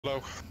Hello.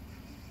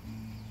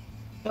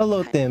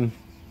 Hello, Tim.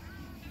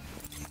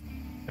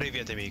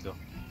 Привет, amigo.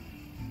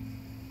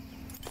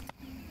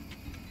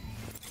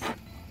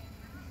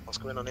 What's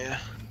going on here?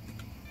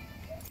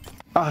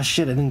 Oh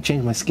shit, I didn't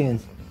change my skin.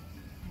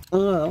 Ugh.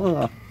 I have a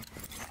look.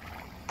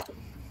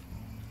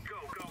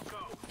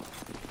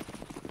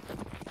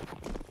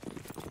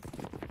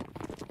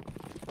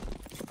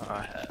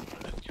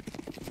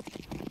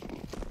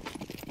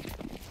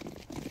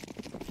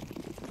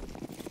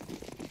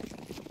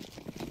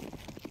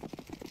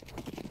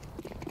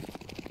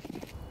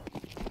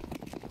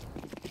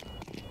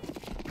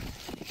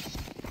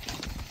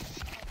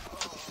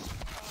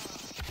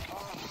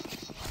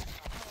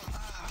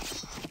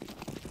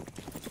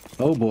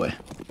 Oh boy.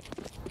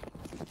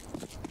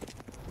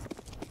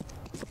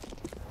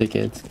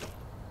 Dickheads.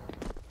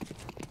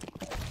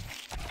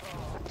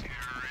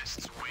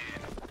 Terrorists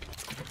win.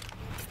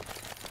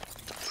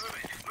 Move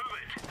it, move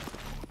it.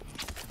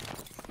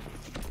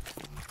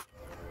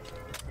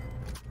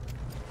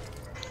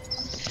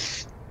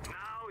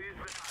 Now is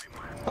the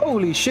time.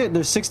 Holy shit,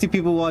 there's 60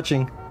 people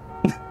watching.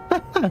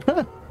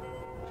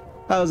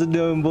 How's it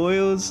doing,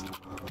 boys?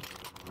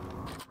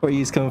 Where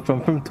you coming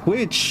from? From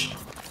Twitch.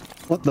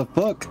 What the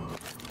fuck?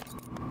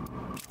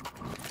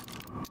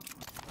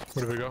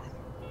 Where do we go?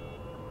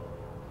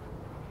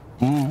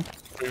 Hmm. Where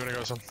do you wanna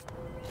go, Sam?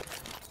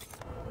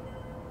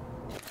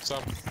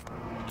 Sam?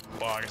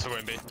 Well, I guess I'll go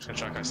in B. Just gonna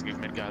try and catch the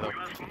mid guy though.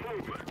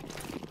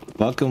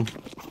 Welcome.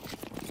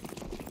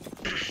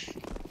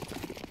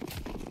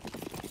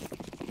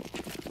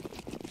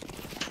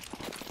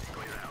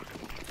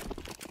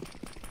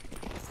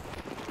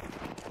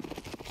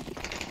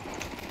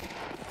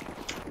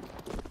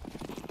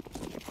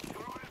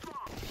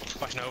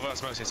 Flashing over,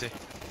 that's most CT.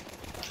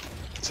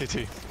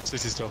 CT. CT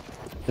still.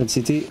 Dead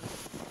CT.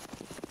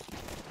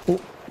 Oh,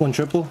 one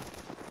triple.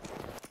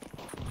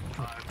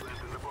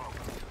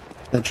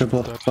 That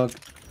triple. Dead. Fuck.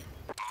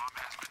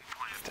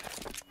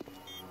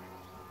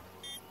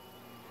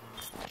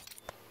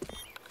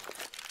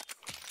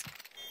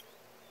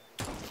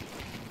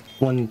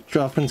 One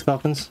droppings,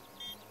 coffins.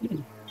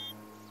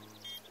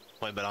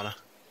 One banana.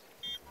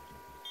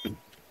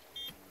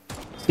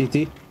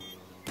 CT.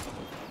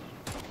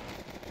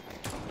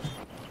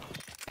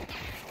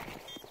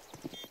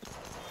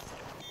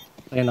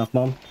 Laying off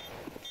bomb.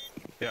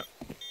 Yeah.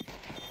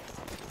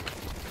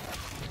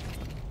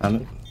 Damn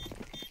it.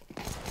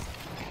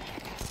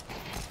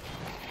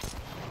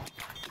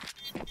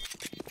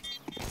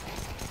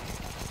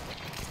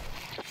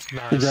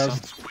 Nice. Good job.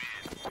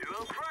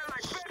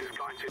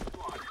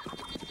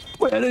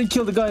 Wait, I didn't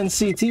kill the guy in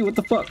CT. What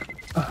the fuck?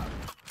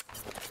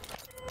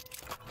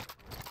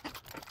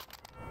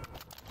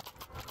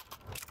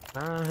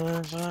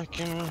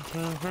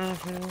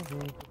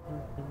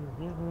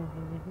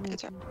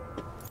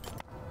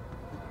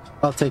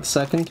 I'll take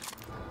second.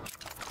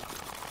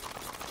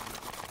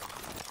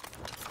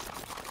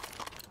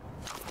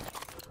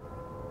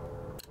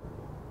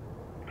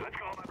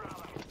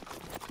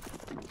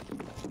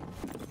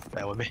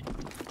 Bear with me.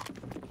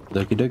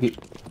 Dokie dokie.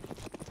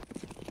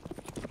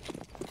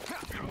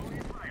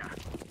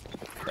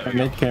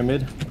 Care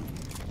mid.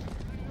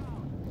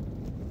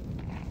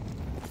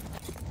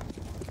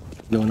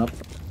 Going up.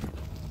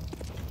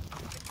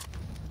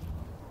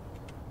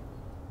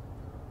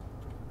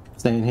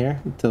 Staying here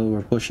until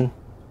we're pushing.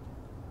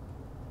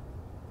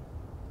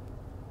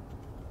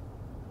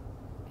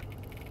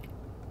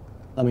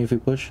 Tell me if we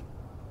push.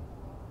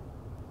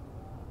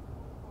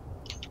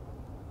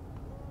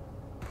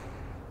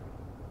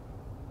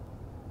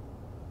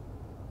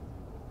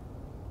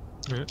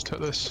 Yeah, let's take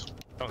this.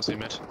 Don't see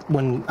mid.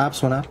 One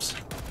apps.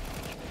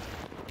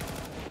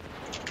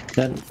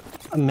 Dead.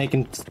 I'm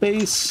making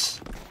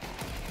space.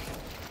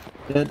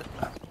 Dead.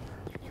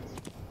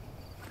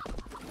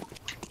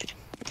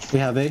 We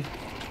have A.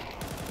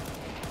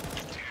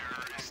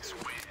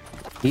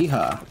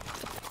 Yeehaw.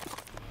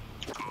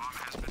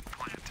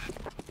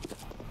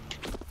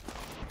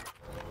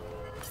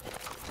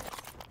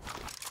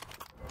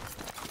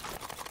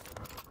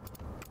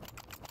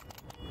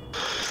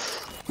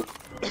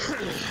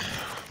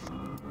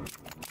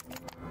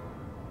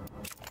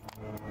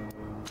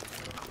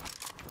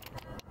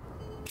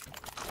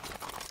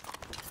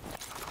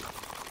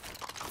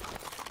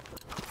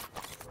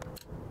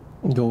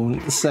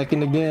 Going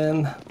second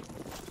again.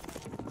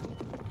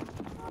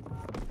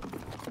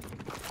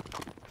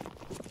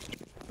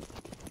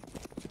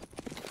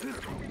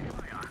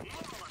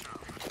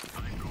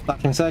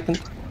 Flashing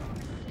second.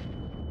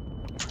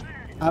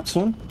 Apps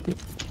one.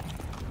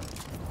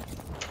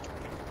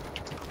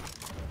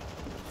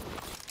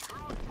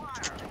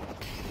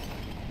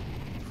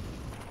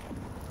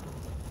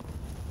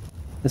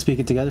 Let's peek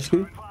it together,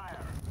 Scoot.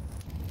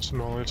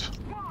 Smalled.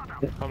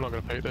 I'm not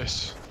gonna take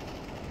this.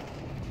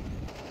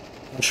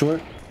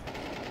 Short.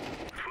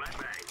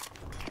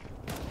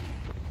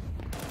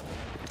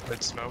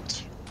 Mid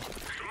smoked.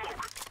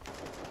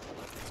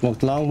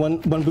 Smoked long.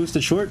 One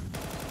boosted short.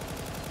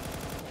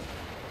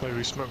 Maybe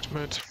we smoked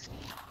mid.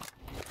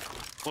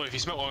 Well, if you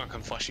smoke long, I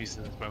can flash you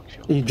to the smoke.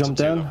 He jumped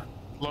down.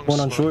 Long One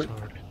on smoked short.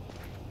 already.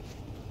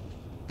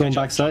 Going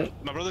back side.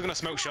 My brother's gonna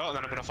smoke shot, and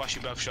then I'm gonna flash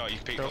you both shot. You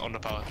can peek on the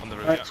power, on the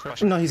roof. Right. Yeah,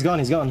 flash. No, he's gone.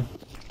 He's gone.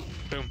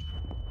 Boom.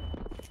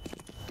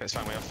 Okay, it's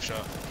fine, we have the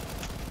shot.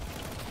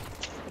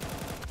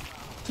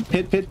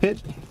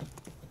 Pit.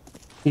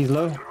 He's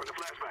low.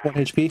 1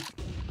 HP.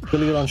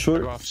 Really good on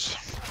short. Graphs.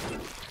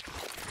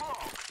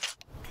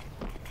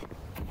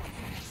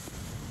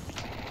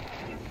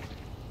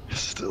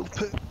 Still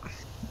pit.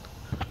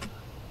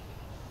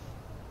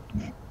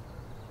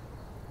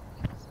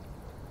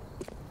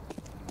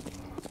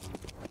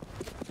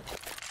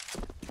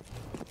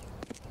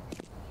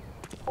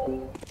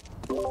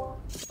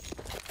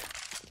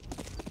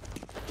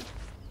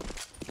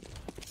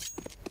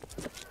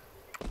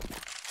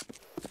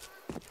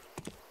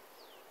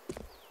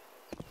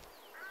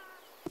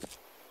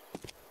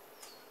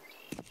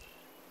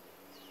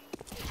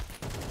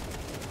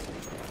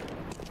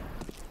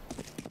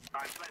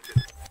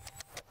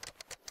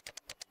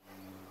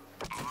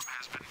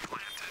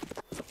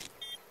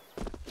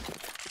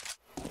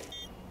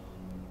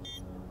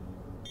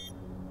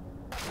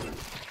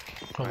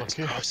 Oh, that's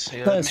good.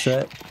 That's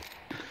right.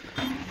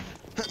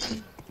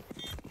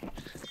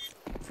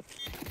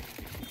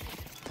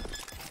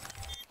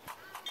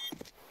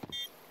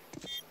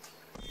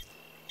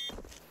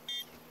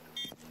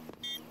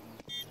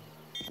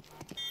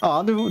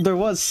 Oh, there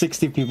was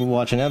 60 people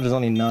watching. Now there's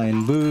only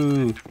 9.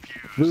 Boo!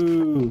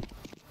 Boo!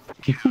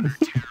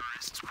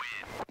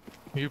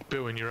 You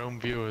booing your own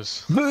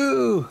viewers.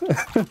 Boo!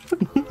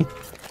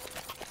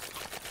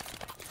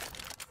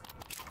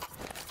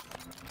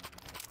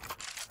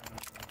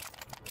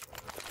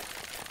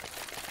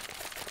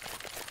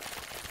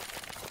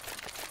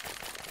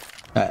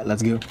 Alright,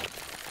 let's go.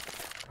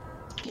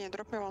 Can you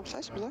drop me one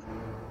size below?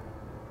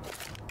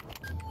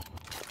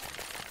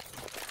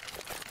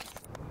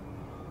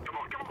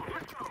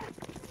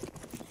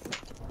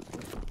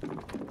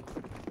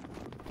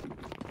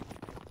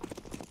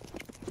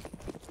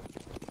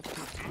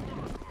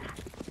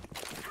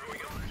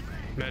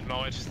 Mid,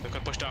 mid. They're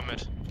gonna push down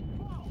mid.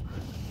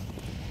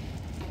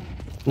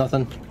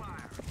 Nothing.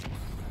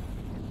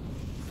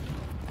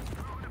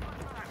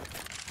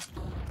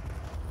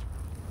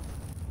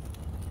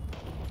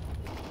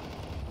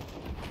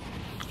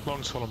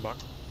 Long's falling back.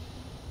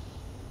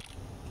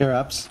 Here,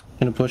 apps.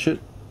 Gonna push it.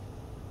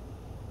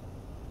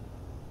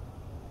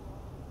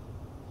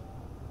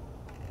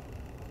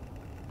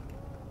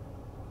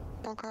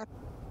 One card.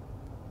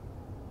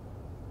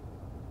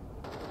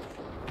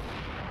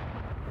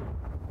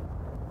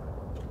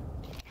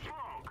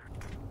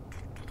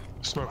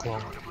 Smoke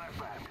long.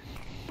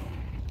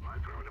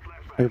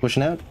 Are you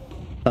pushing out?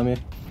 Come here.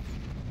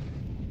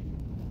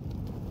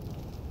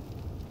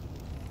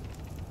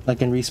 I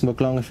can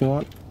re-smoke long if you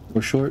want.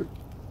 Or short.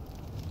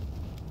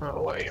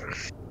 Oh, wait.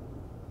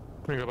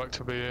 We go back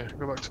to B, yeah.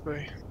 Go back to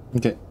B.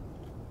 Okay.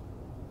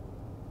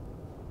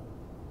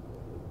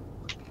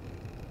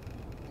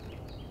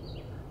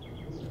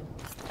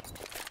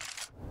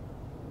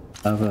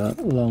 I have a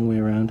long way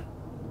around.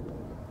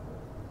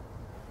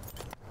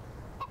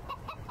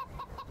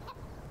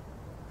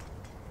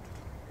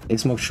 They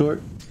smoke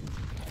short.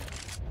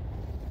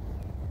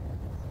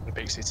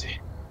 Big city.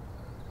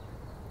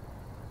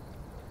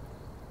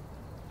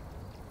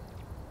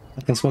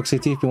 I can smoke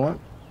CT if you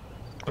want.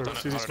 I've done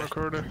it smoke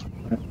already.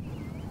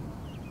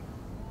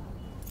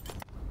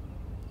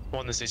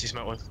 One the city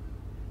smoke one.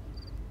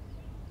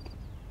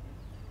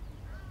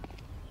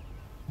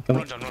 Come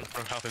Run, on. John,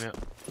 run, help him out.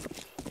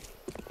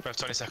 We have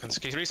 20 seconds.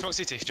 Can you re-smoke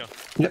CT, John?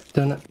 Yep,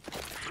 doing it.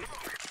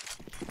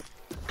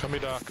 Can be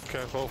dark,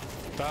 careful.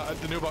 That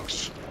at the new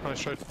box.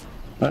 Nice trade.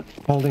 Right,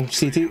 holding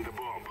CT.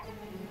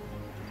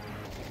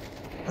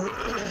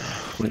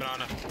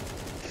 Banana.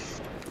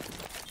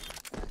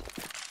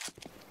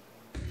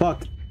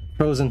 Fuck.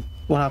 Frozen.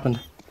 What happened?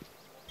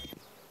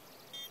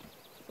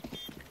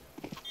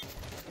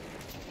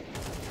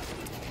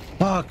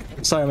 Fuck.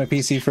 Sorry, my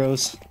PC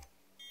froze.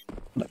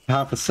 Like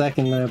half a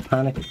second there,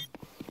 panic.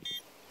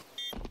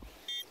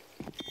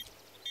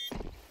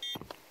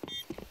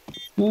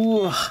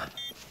 Ooh.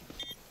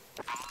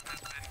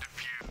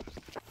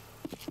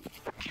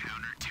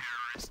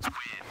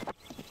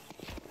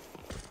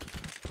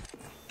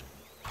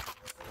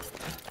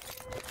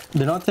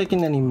 They're not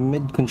taking any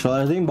mid control.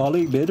 Are they in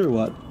volley mid or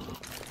what?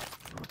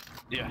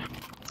 Yeah.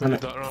 We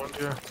did that round,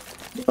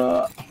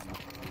 yeah.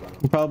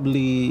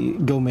 Probably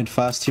go mid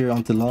fast here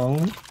onto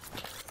long.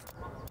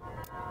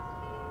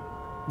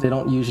 They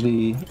don't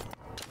usually.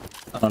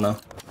 I don't know.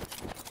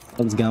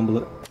 Let's gamble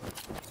it.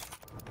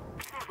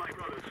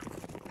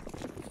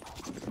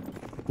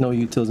 No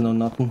utils, no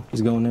nothing.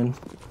 He's going in.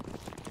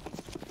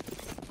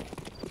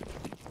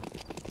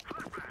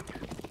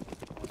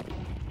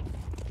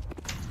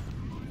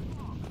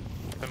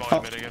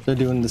 Oh, they're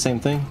doing the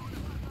same thing.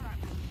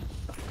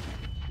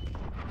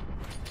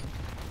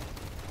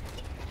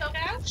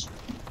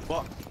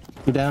 What?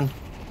 You're down.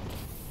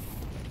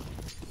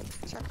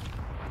 Sorry.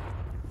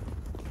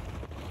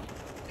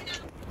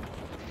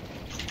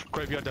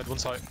 Graveyard dead, one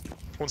side.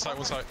 One side,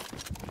 one side.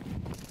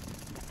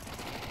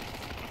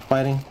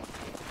 Fighting.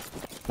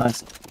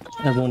 Nice.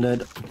 Everyone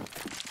dead.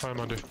 Hi,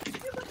 Mandy. You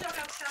put dog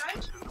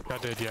outside? I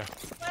did, yeah.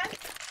 When?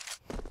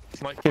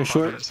 Like Here, 5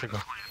 short. minutes ago.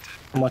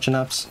 I'm watching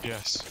apps.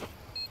 Yes.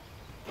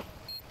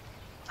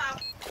 Oh.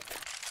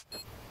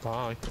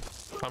 Bye.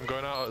 I'm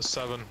going out at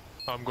 7.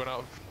 I'm going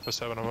out for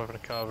 7. I'm having a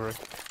cavalry.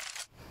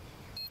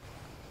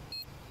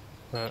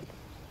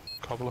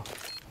 Cobbler.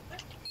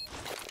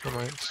 Hey,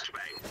 mates.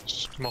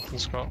 Just Moth and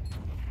Scott.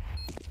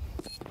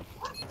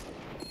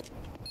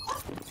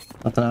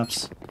 Nothing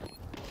apps.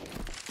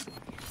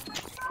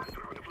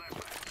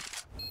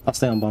 I'll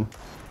stay on bomb.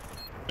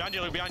 Behind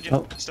you, Luke, behind you.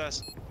 Oh.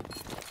 Stairs.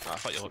 Oh, I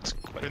thought you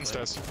looked quite in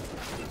stairs.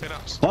 In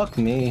apps. Fuck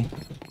me.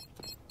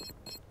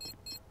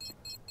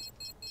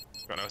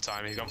 Got no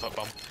time, he's gone for a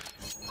bomb.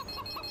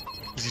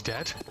 Is he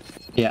dead?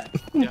 Yeah.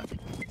 Yeah.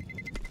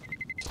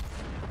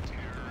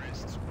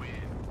 Terrorists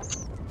win.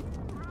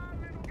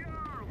 Run, little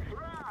girls,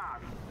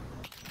 run!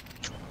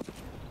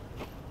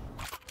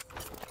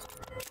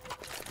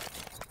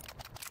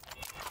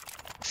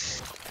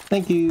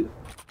 Thank you.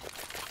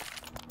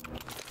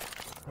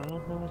 Там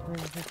блокать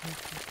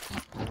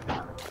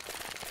происходит.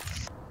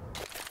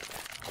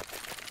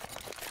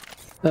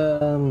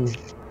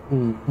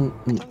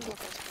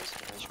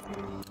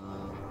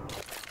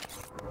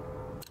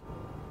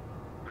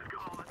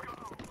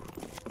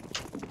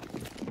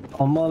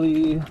 On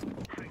Molly.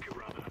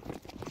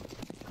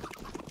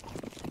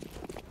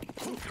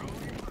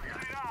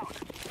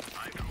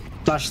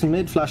 Flash the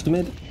mid, flash the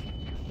mid.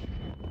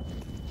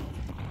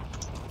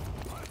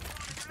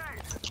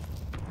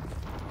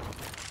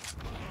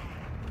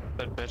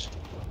 Dead bitch.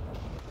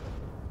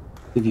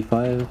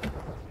 DV5.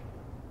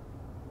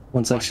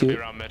 One I sec should be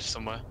here. around mid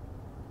somewhere.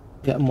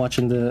 Yeah, I'm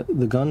watching the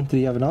gun. Do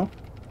you have it on?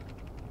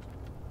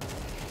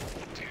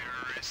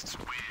 Terrorists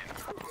win.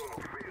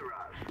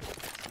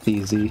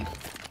 Easy.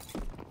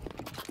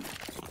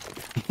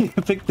 You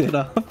picked it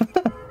up.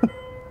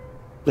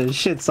 The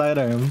shit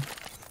sidearm.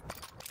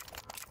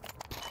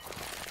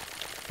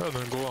 Oh,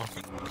 then go on.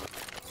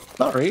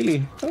 Not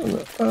really.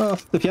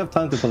 If you have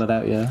time to pull it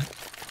out, yeah.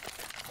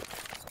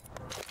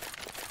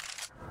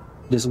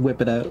 Just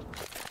whip it out.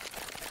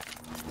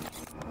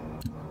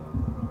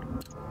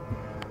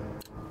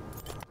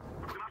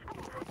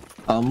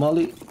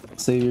 Molly,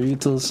 save your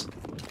utils.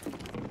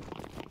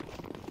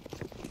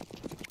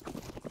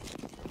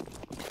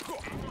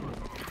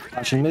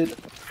 Flashing mid.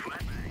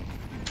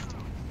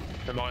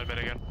 They're mine mid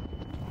again.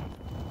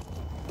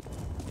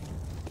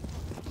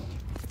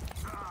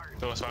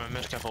 Door spamming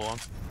mid, careful one.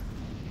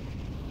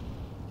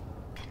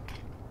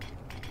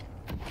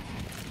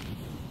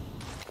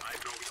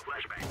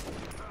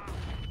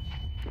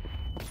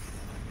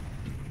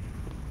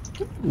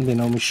 They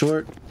know me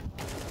short.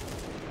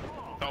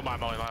 Oh, my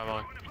molly, my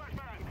molly.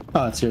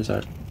 Oh, it's your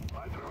side.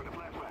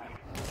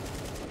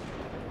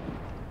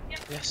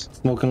 Yes.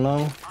 Smoking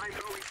long.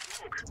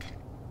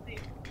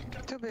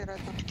 To be right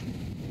now.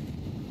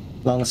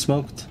 Long is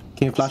smoked.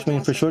 Can you flash me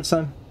in for short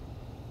time?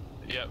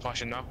 Yeah,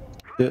 flashing now.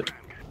 Good.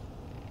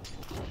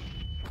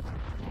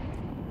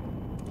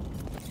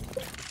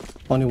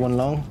 Only one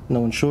long, no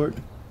one short.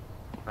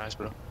 Nice,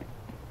 bro.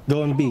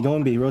 Going B,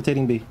 going B,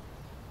 rotating B.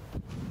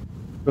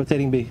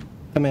 Rotating B.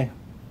 Come here.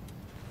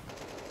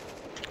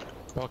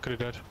 Valkyrie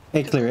dead.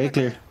 A clear, A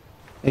clear.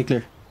 A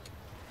clear.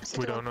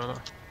 We don't know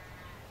that.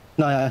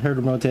 No, I heard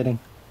him rotating.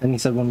 And he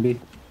said 1B.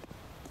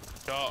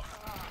 Oh,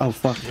 Oh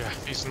fuck. yeah,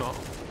 he's not.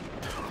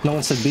 No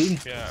one said B?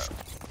 Yeah.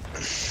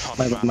 Oh,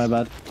 My, man. my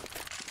bad.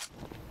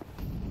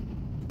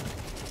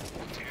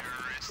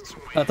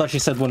 I thought she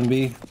said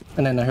 1B.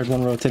 And then I heard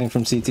one rotating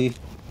from CT.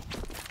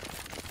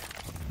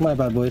 My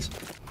bad, boys.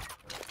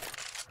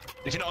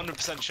 If you're not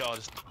 100% sure,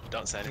 just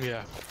don't say anything.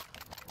 Yeah.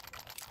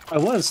 I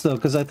was though,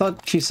 because I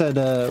thought she said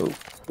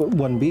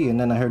 1B, and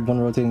then I heard one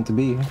rotating to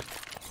B.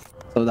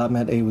 So that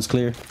meant A was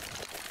clear.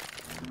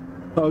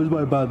 That was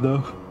my bad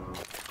though.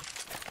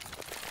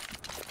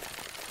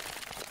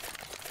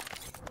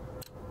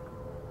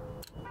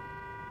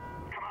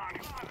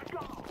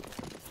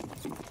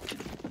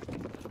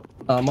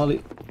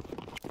 Molly.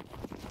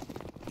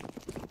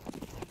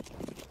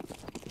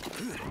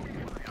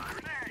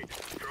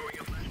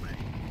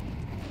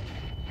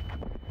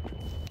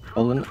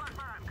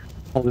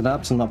 Holding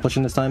apps, I'm not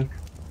pushing this time.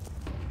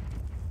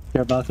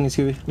 Here, balcony,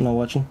 Scooby. I'm not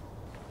watching.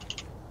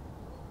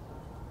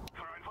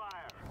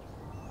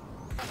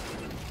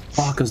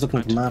 Fuck, I was looking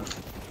at the map.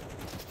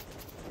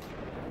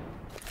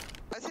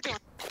 I see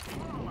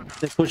one.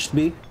 They pushed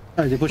B.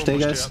 Alright, they pushed A,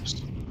 guys.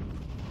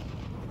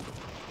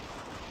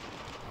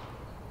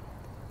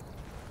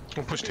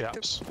 We'll push the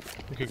apps.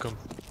 You can come.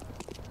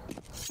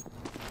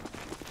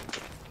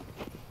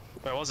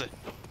 Where was it?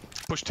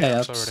 Push the A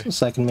apps apps, already.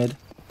 second mid.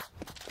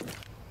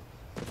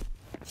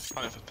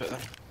 I don't know if I put them.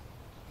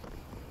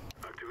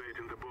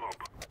 Activating the bomb.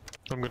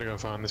 I'm gonna go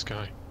find this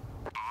guy.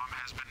 Bomb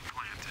has been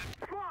planted.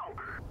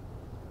 Smoke!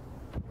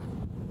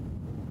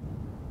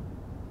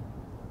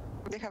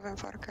 They have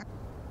M4K.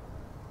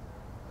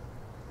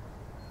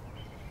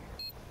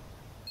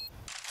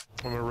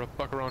 I'm gonna rub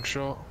back around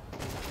short.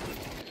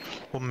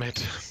 One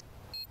mid.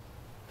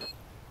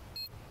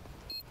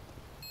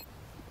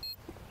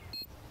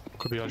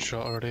 Could be on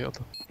shot already. Good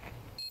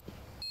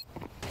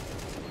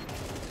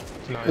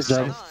Nice.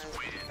 job. Nice.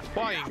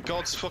 Why in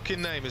God's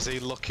fucking name is he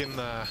looking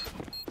there?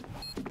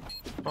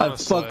 I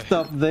Honestly. fucked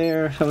up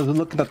there. I was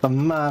looking at the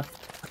map.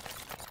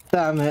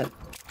 Damn it. We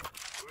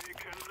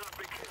cannot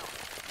be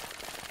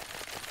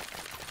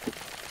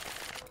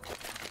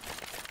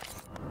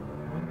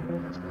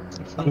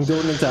killed. I'm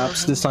going into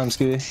apps this time,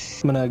 Scooby.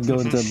 I'm gonna go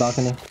into the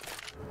balcony.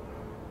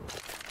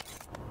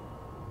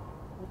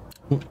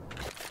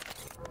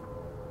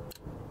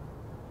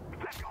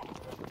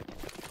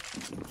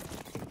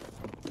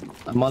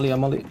 I'm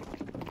Ollie.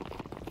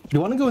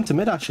 You wanna go into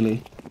mid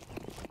actually?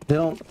 They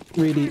don't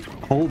really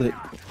hold it.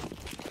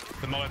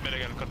 The moment mid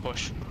again, good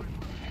push.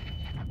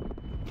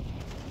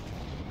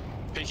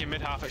 Peeking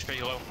mid, half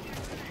HP low.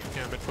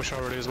 Yeah, mid push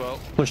already as well.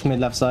 Push mid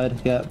left side,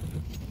 yeah.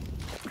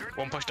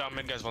 One push down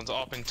mid, guys. One's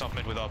ARPing top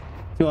mid with ARP.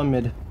 Two on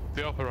mid.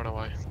 The upper run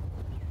away.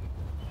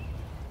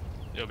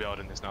 He'll be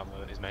holding this now,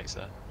 though, his mate's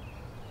there.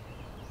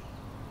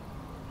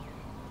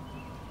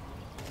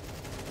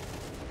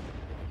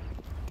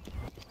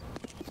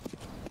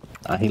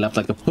 Ah, he left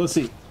like a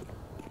pussy.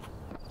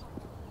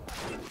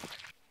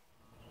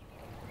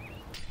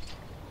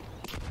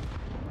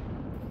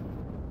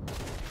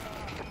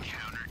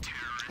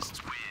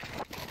 Counter-terrorists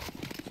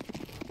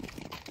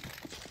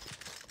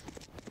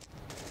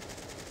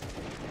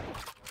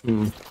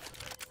win.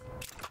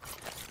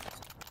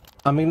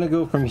 I'm gonna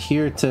go from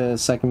here to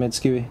second mid,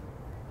 Skewy.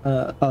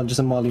 I'll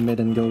just molly mid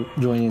and go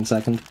join you in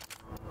second.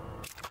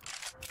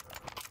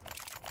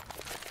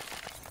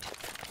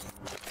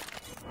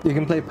 You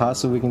can play pass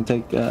so we can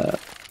take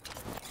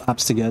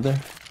apps together.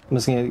 I'm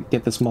just gonna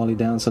get this molly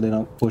down so they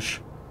don't push.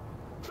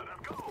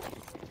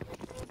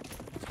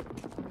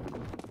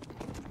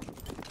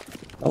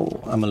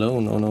 Oh, I'm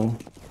alone. Oh no.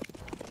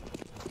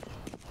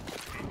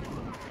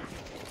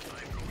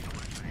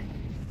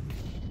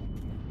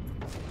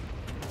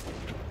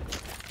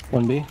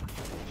 One B.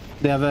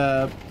 They have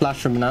a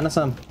flash from Banana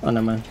Sam. Oh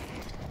no man.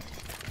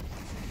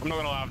 I'm not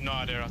gonna lie, I have no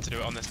idea how to do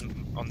it on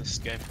this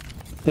game.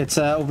 It's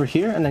over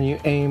here, and then you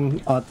aim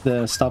at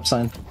the stop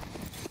sign.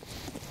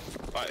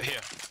 Right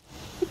here.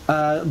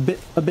 A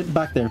bit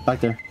back there. All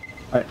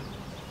right.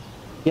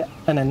 Yeah,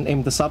 and then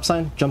aim the stop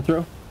sign. Jump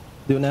throw.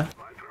 Do it now.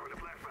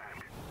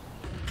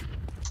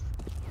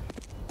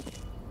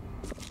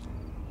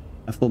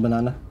 A full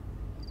banana.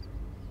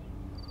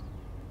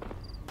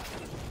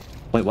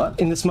 Wait, what?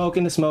 In the smoke.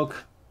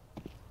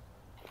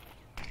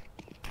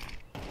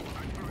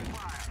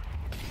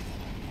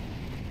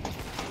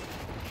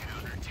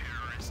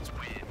 Counter-terrorists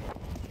win.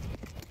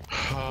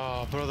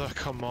 Oh, brother,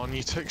 come on.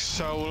 You took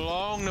so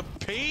long to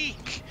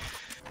peek.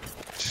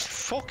 Just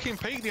fucking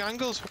peek the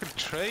angles. Fucking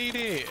trade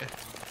it.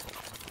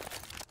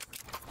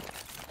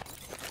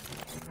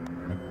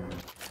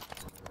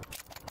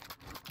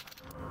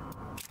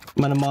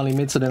 I'm gonna molly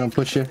mid so they don't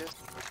push you.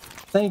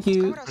 Thank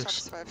you.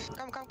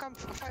 Come,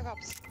 5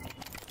 ups.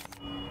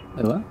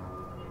 Wait, what?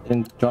 They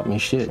didn't drop me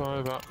shit.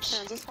 5 ups.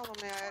 Yeah, just follow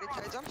me.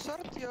 I jump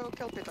short, you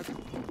kill pit, okay?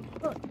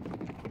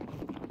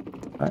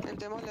 Alright. If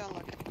they molly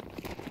unlock it.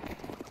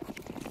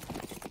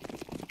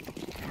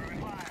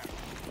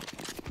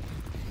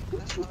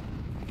 That's not.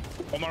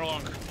 One more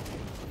long.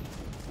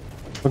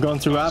 We're going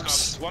through Guys,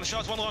 apps. One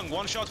shot, one long.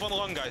 One shot, one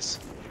long, guys.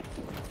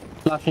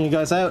 Flashing you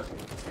guys out.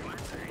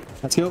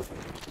 Let's go.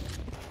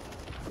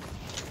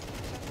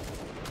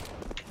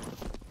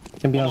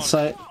 Can be One on long.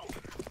 site.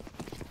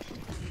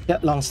 Yeah,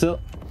 long still.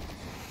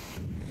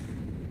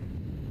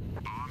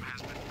 Bomb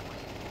has been.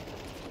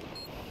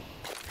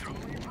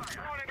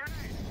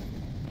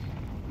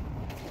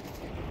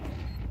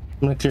 I'm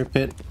gonna clear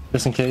pit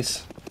just in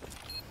case.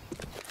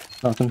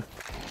 Nothing.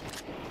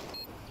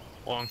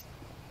 Long.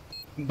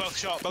 Both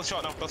shot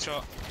now, both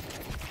shot.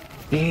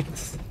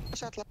 It's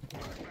Shot left.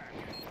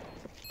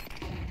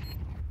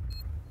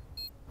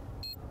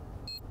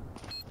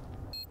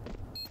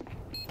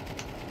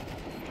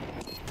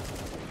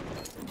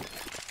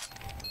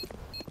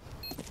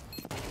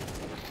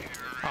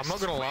 I'm not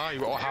gonna lie.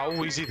 How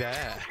is he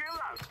there?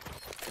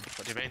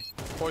 What do you mean?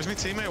 What is my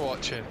teammate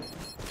watching?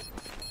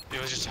 He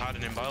was just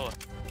hiding in Boiler.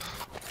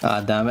 ah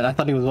damn it, I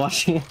thought he was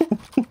watching.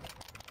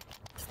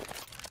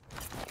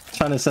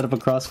 Trying to set up a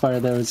crossfire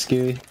there with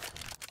Skewy.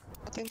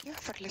 Thank you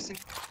for listening.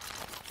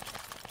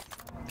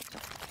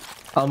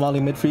 I'll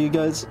molly mid for you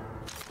guys.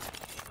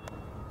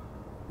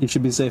 You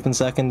should be safe in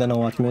second, then I'll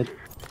watch mid.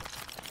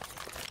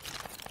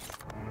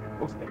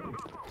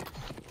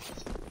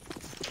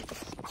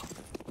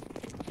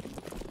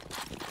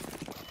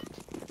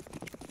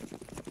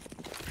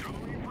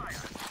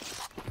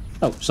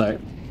 Oh, sorry.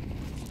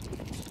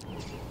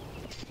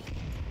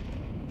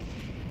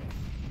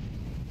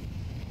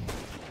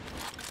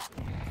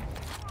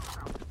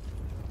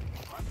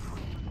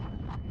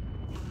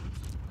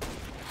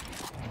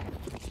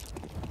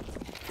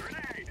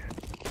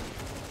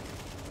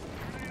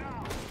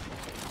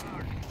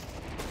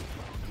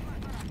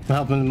 I'm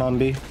helping Mom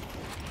B.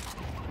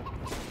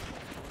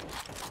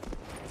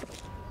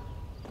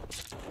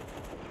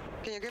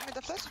 Can you give me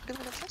the flash? Give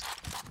me the flash.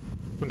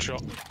 One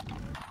shot.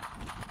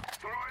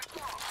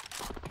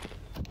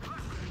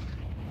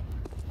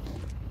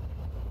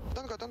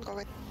 don't go,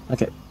 wait.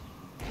 Okay.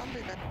 Come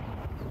be back.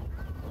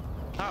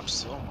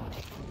 Abs. Oh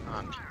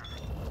my man.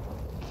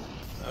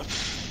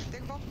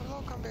 Take bomb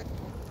below, come back.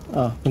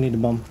 Oh, we need a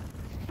bomb.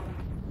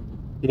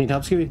 You need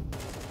help, Scooby?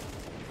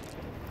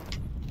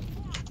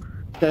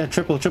 Yeah,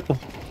 triple.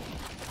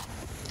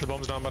 The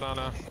bomb's down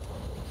banana.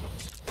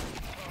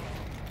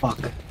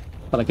 Fuck.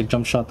 Thought I could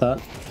jump shot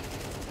that.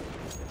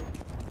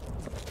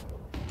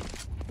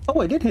 Oh,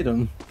 I did hit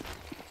him.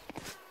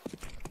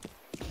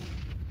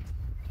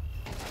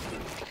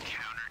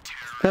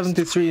 Seven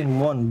to 3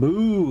 and 1.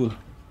 Boo!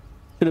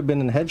 Could have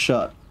been a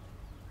headshot.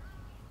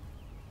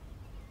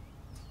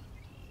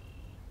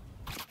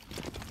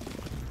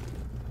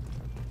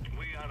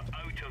 We are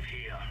out of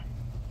here.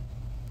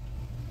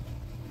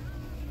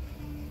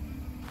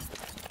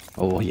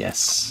 Oh,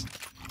 yes.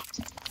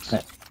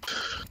 Right.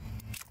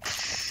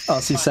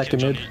 I'll see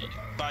second mid.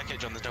 Back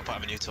edge on the jump out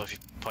avenue till if you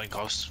point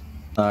close.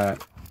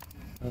 Alright.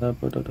 No,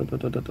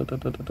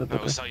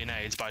 sell your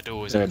nades by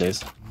doors. There it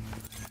is.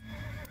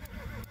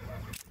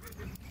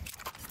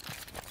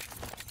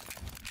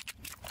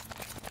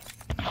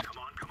 Come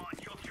on,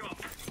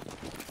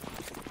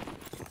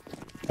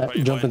 chop.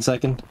 Jump in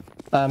second.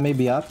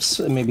 Maybe apps,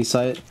 maybe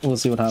site. We'll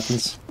see what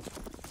happens.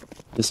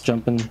 Just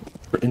jumping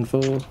for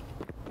info.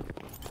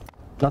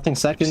 Nothing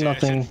second, See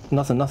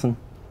nothing.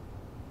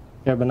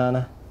 Here,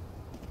 banana.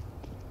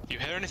 You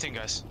hear anything,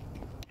 guys?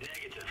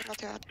 Negative.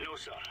 Not yet. No,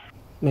 sir.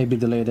 Maybe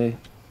delayed A.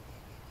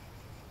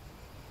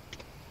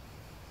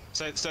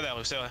 Stay there,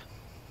 Luke, stay there.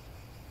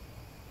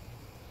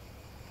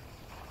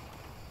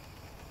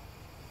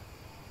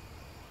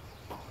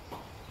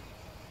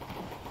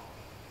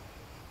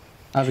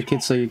 I have a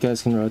kit so you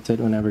guys can rotate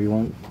whenever you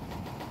want.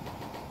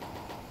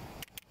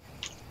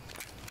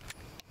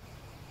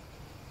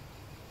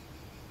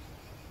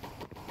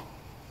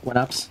 One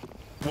apps.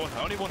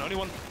 Only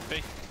one.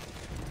 B.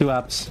 2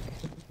 apps.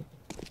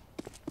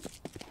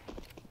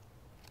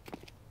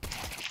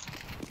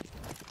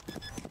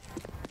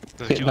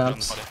 There's a Hit kill on the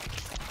maps. body.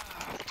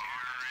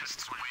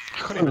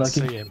 I couldn't even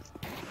Lucky. see him.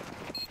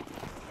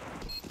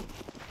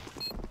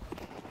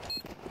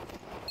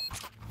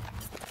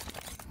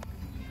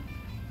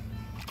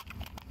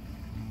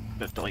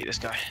 Let's delete this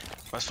guy.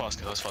 As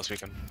fast as we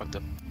can. Fucked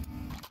up.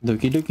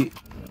 Dookie dookie.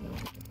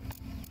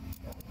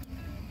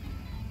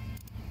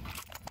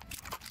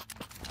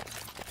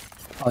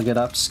 I'll get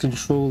apps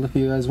control if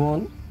you guys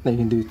want. Then you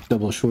can do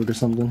double short or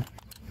something.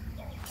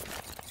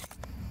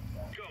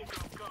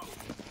 Go.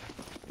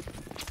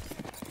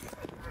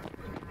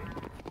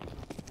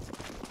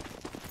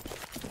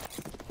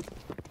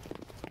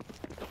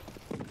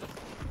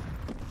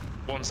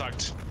 One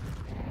sacked.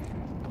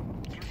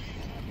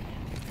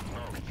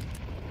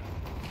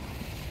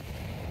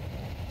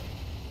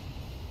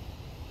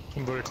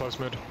 I'm very close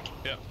mid.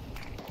 Yeah.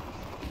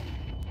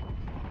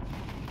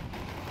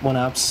 One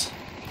apps.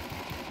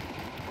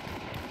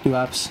 2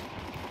 apps.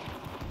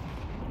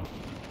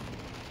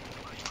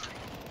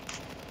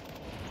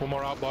 One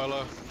more out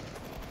boiler.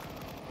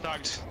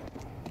 Tagged.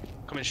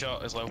 Coming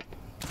short is low.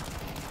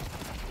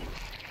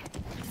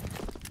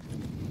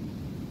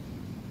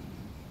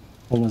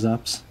 One was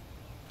apps.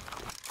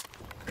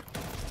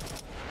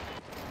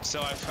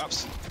 Still have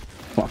apps.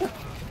 Fuck.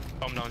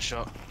 Bomb down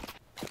shot.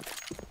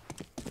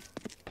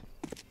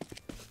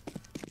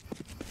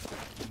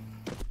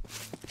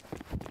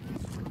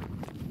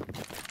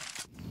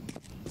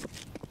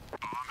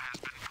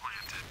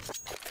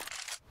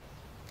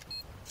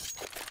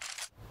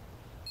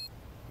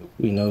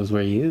 He knows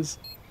where he is.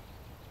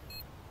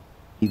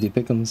 Easy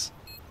pick'ems.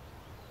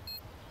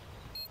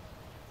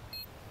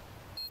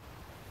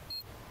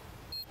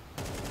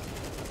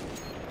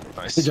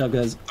 Nice. Good job,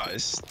 guys. That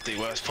is the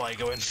worst play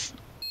going.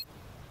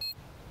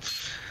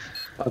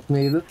 Fuck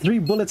me. The 3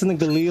 bullets in the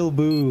Galil,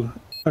 boo.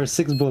 Or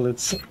 6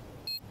 bullets.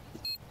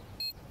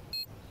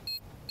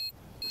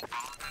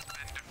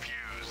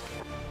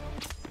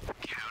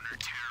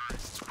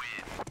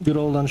 Good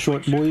old on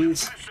short,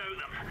 boys.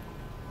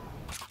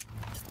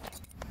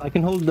 I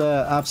can hold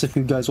the apps if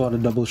you guys want a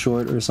double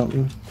short or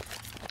something.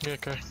 Yeah,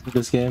 okay.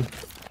 This game.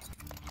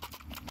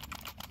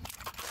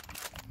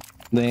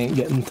 They ain't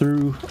getting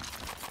through.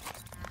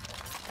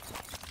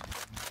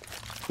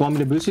 Want me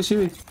to boost you,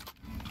 Sui?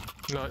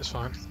 No, it's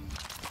fine.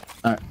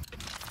 Alright.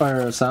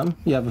 Or Sam,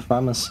 you have a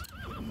FAMAS.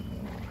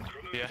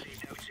 Yeah.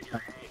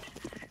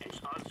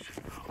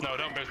 No,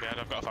 don't boost me.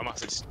 I've got a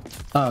FAMAS. It's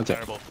Oh, okay.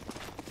 terrible.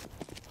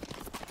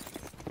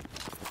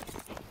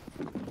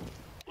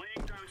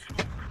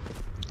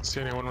 See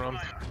anyone run?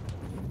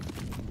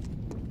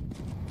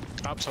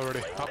 Apps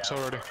already.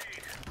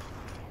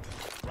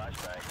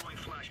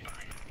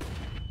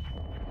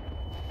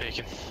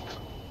 Beacon.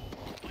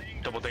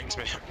 Double dinked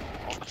me.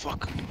 What the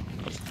fuck?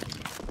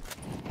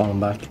 Falling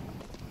back.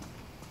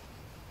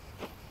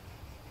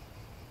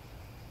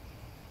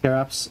 Care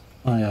apps?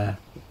 Oh yeah.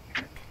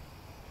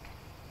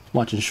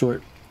 Watching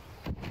short.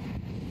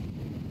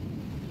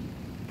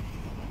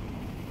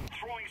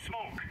 Throwing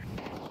smoke.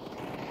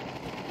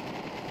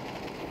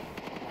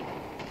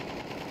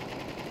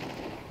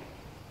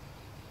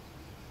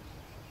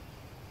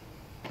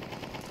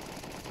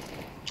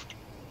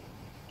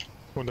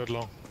 One dead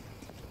long.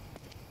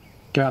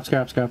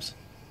 Scraps.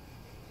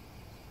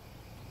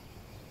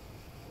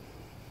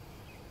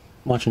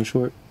 Watching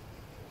short.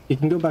 You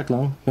can go back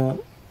long if you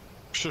want.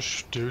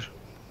 Shush, dude.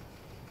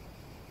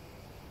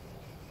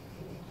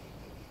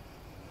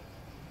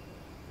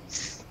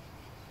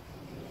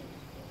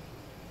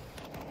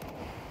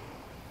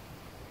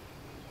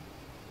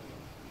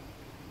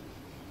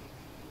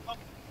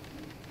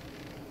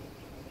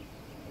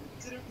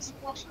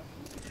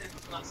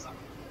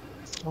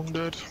 I'm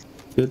dead.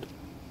 Good.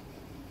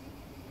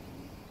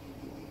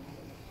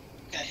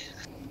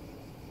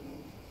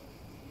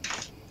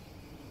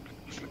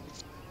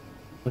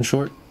 One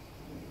short.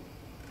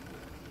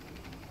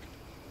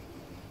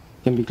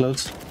 Can be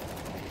close.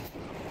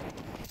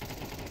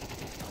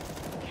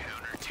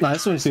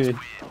 Nice one, dude.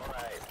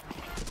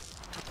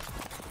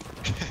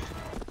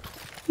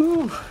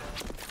 Woo.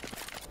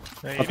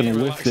 Hey, you Fucking need to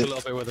whiffed relax a it.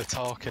 little bit with the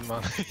talking,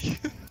 man.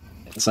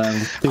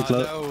 Sam, too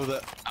close.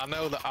 I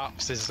know that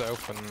apps is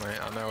open, mate.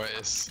 I know it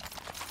is.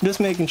 Just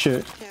making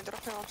sure. Can you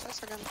drop me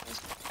upstairs again,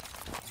 please?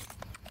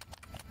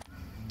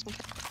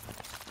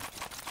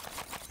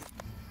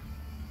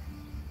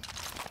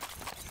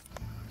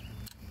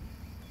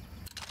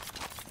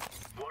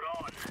 What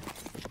on?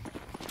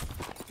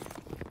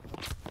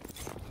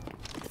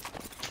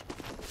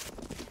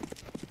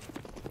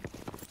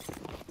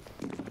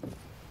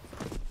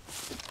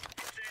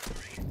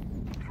 Incendiary.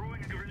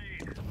 Throwing a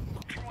grenade.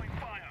 Throwing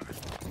fire.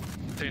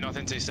 Do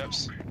nothing, 2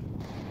 steps.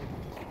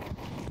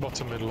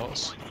 Bottom mid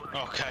lots.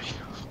 Okay.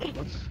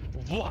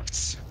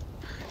 What?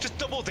 Just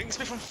double dinks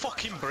me from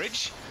fucking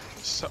bridge?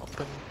 Set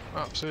up in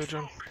app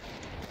surgeon.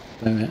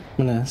 Alright, I'm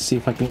gonna see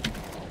if I can.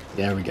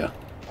 There we go.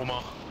 One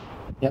more.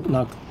 Yep,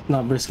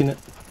 not risking it.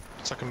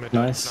 Second mid.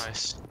 Nice.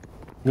 Nice.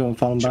 Go and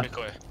fall Should back. be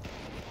clear.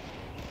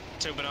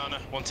 2 banana,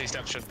 1 2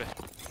 step should be.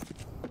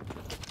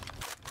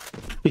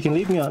 You can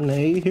leave me on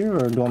A here,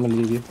 or do you want me to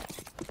leave you?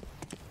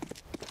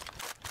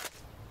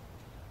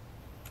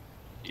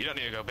 You don't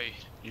need to go B.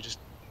 You just.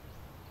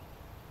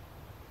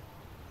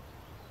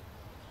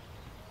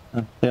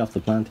 Play off the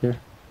plant here.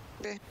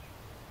 B.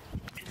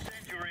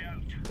 Incendiary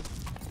out.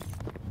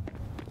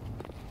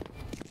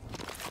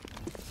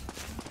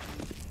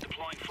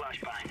 Deploying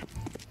flashbang.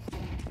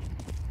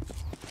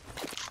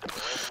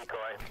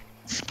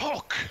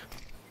 Fuck!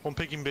 One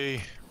pig in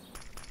B.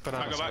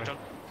 Banana. Go back, sorry. John.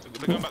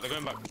 They're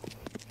going back.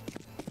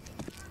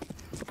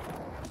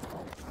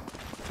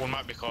 One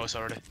might be close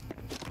already.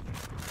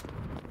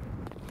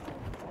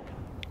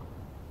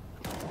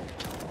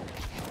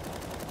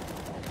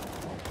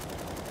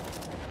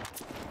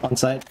 On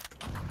site.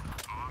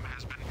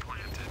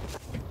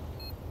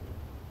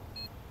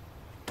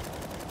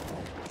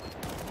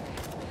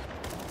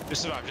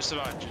 Just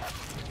survive.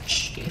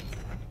 Shit.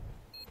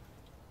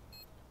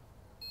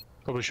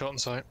 Probably shot on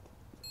sight.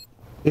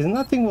 Isn't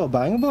that thing wall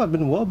bangable? I've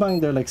been wall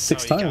banged there like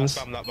 6 No, you times.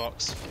 can't spam that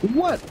box.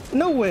 What?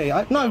 No way!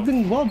 I've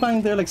been wall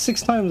banged there like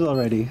 6 times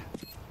already.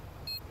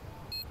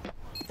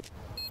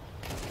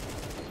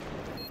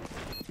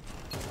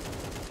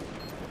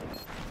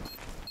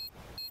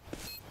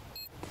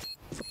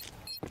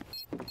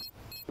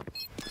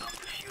 I'm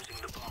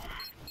defusing the bomb.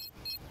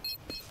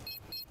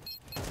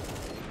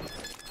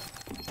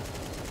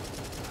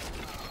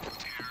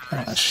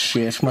 Ah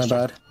shit, my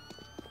bad.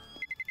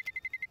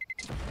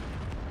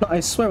 No, I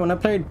swear, when I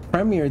played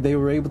Premier, they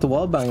were able to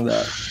wallbang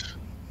that.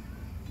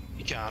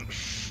 You can't.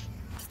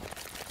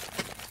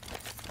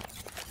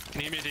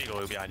 Can you give me a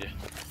deagle behind you?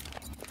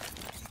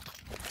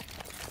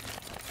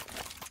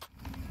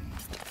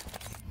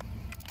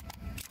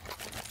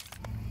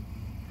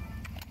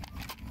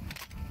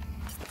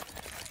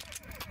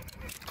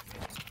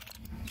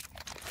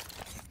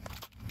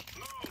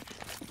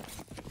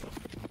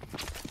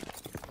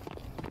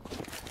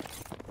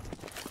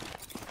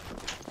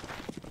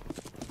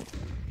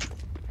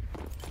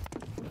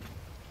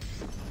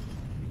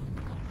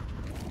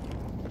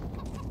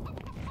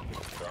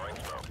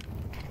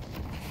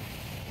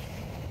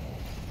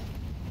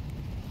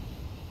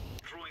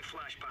 Throwing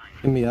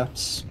flashbang. Give me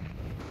ups.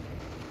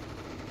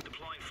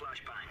 Deploying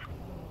flashbang.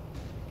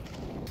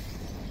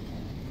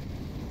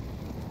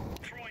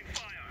 Throwing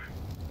fire.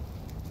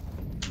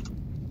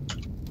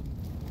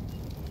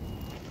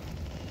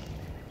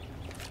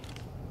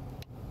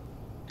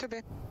 To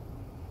B.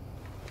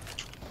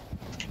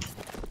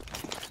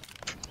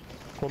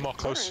 One more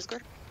Corner close. is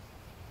good.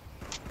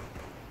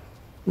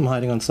 I'm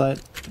hiding on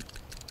site.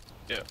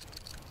 Yeah.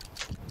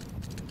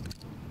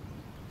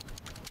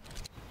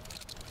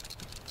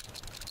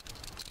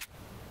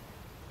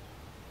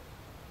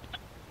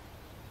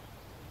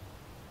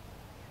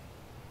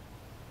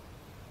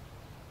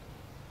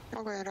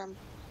 I'll go ahead. I'm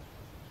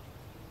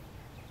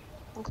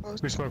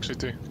close. We smoke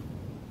CT.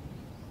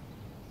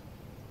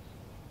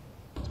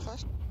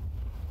 Flash.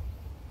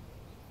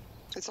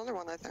 It's only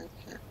one, I think.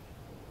 Here.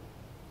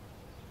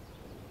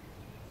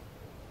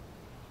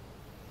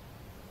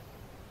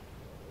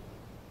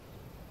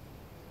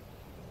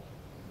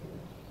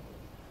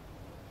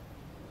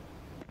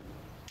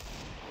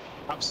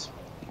 Apps.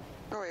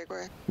 Go away.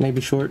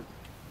 Maybe short.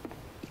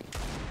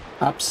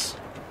 Ups.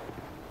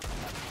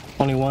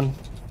 21.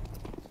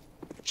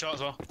 Short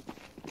as well.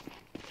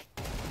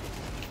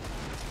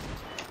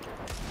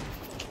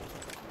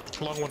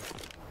 Long one.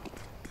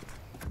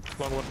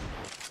 Long one.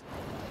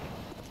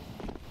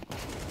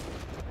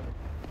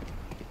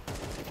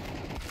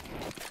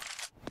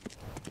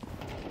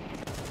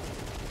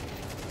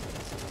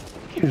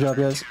 Good job,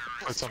 guys.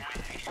 It's on.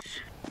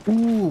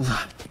 Ooh.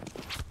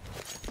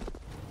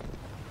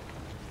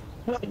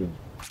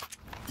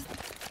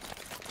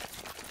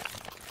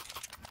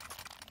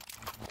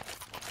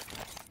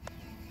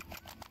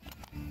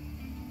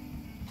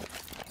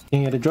 Can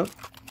you get a drop?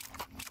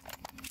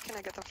 Can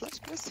I get a flash,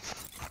 please?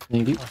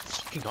 Thank you. Oh,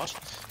 fucking god.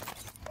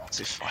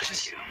 Two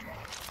flashes.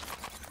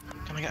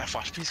 Can I get a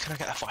flash, please? Can I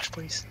get a flash,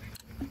 please?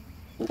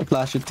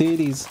 Flash your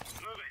titties.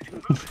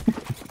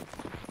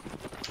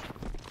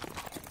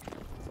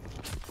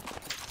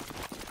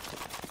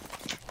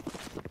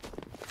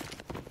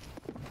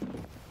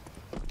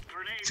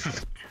 Grenade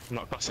out. I'm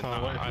not crossing Oh,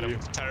 that. wait I had for a you.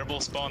 terrible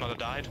spawn, I'd have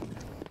died.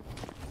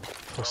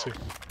 Pussy.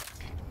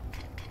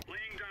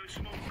 Laying down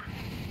smoke.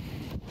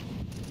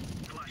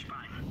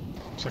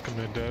 Flashbang. Second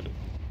mid dead.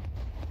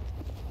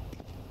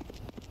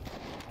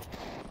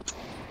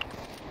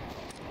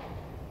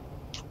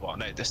 Well, I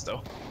need this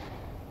though.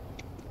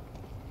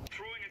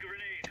 Throwing a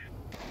grenade.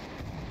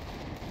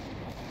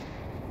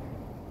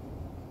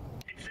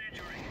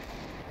 Incendiary.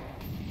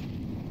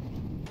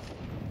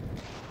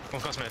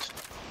 One cross mid.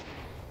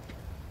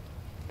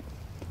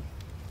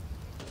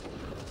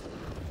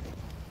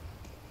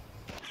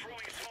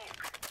 Throwing smoke.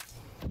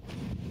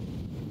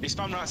 He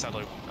spammed right side,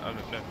 Luke. Oh, no,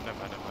 never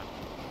mind.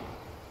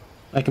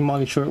 I can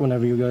molly short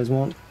whenever you guys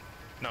want.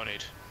 No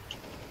need.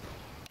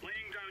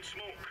 Laying down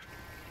smoke.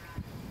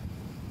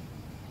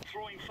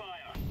 Throwing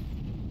fire.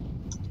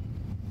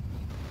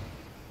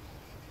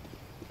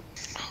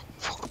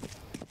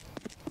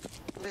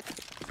 Lit.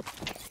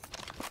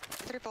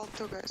 Triple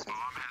two guys.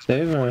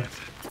 Save or?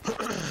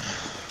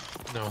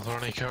 No, they're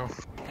on eco.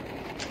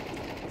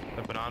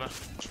 The banana.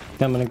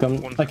 Yeah, I'm gonna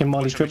come. I can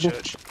molly one from the triple.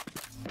 church.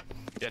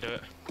 Yeah, do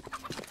it.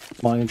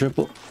 Molly and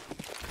triple.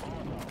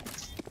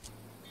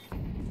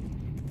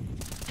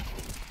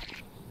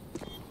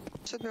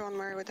 Should be one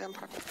more with the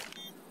Emperor.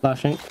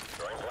 Flashing.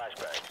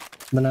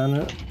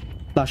 Banana.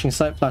 Flashing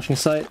sight, flashing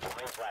sight.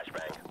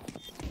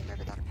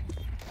 Very dark.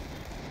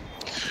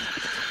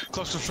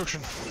 Close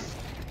construction.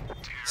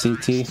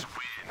 CT.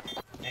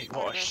 Hey,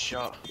 what a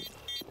shot.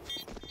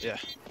 Yeah.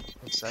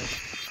 Good save.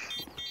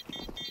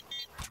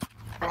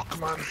 Oh,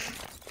 come on.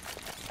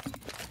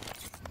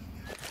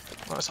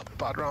 That's a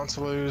bad round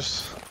to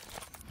lose.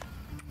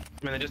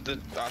 I mean, our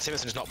teammates are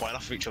just not playing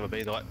off of each other, but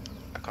either way,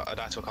 I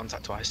died to a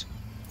contact twice.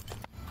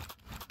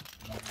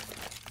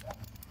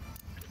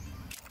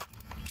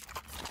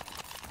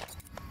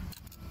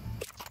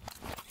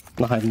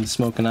 Not hiding the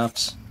smoking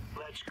apps.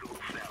 Let's go,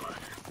 fellas.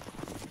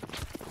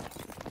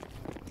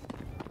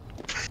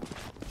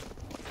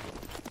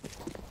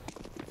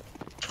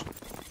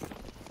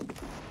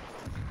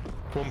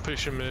 One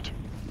pushing mid.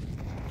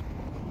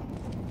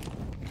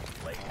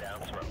 Laying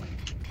down smoke.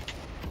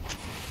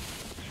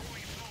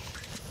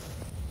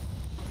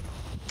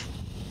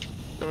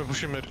 Let me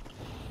pushing mid.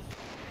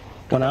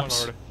 One Long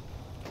apps. already.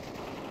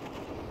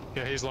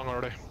 Yeah, he's long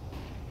already.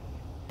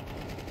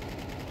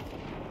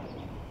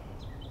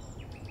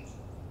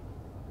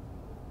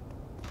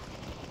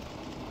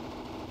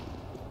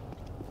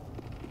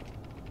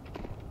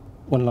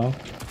 One long.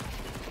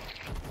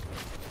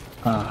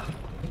 Ah.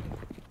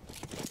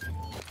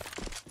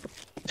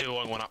 2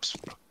 long, 1 ups.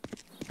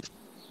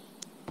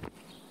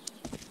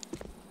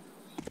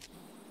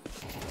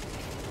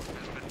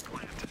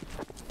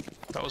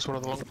 That was one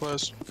of the long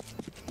players.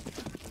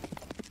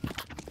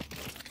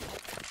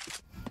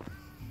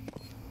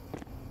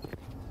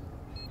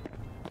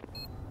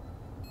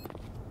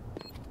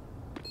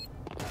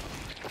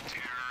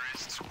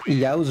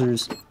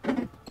 Yowzers.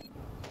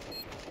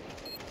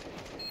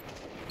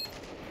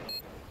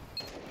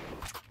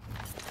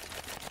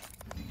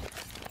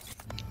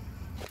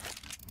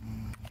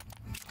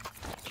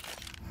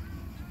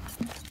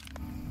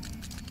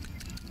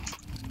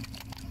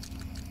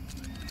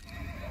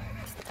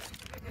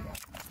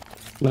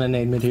 I'm gonna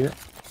nade mid here,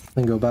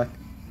 then go back.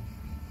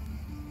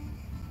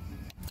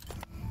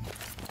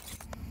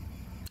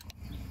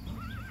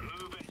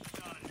 Moving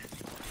stunned.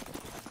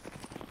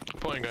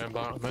 Point going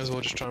back, I may as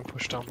well just try and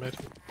push down mid.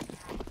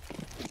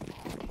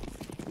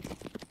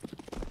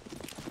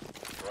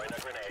 Throwing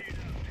a grenade.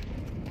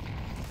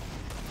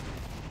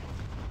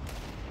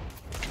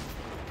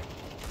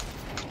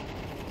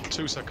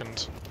 2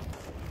 seconds.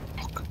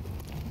 Fuck.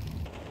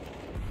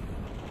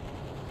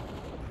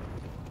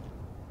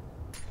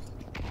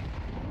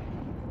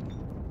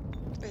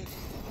 Wait.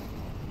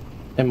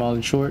 I'm all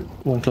in short,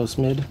 one close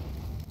mid.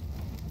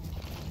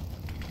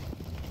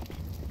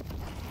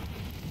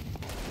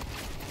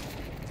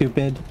 Two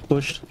mid,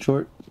 pushed,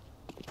 short.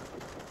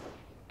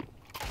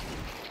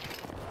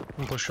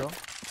 One push shot.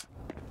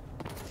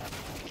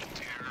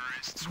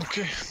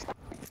 Okay.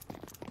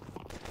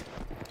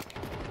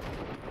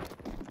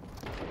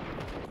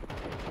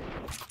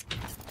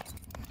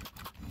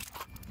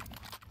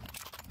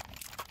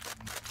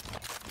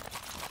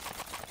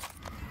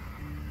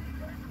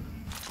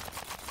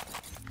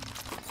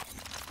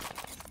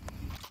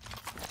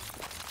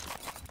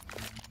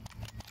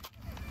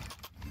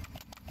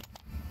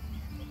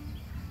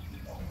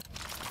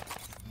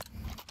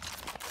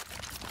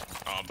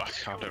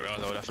 I don't realise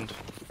what happened.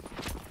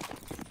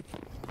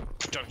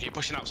 Don't keep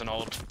pushing out an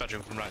old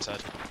bedroom from right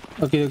side.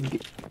 Okay, okay.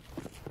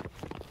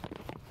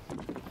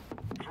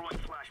 Throwing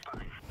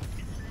flashbang.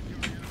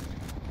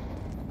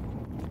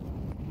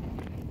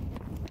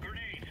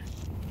 Grenade.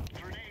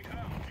 Grenade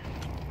out.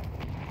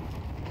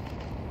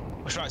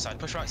 Push right side,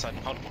 push right side.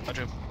 Hold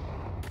bedroom.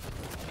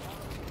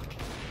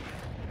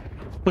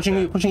 Pushing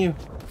you, pushing you.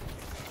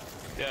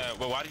 Yeah,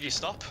 well, why did you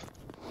stop?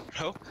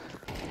 No?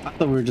 I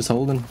thought we were just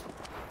holding.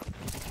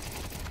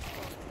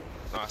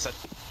 No, I said.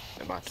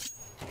 Never mind.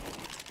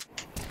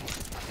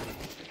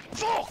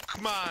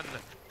 Fuck, man!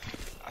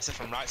 I said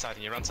from right side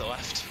and you ran to the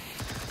left.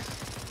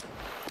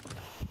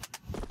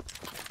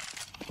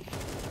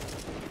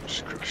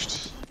 Just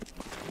crushed.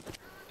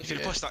 If you'd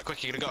have pushed that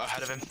quick, you could have got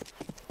ahead of him.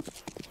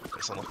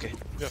 It's unlucky.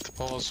 You have to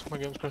pause. My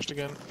game's crashed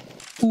again.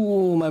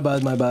 Ooh, my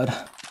bad, my bad.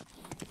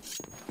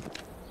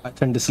 I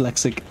turned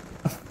dyslexic.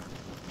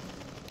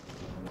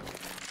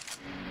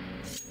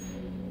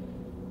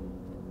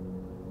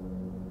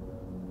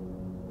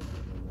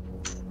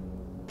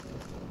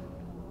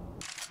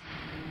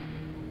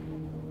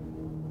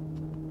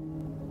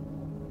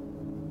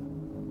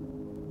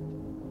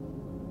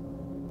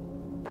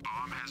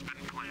 Bomb has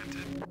been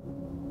planted.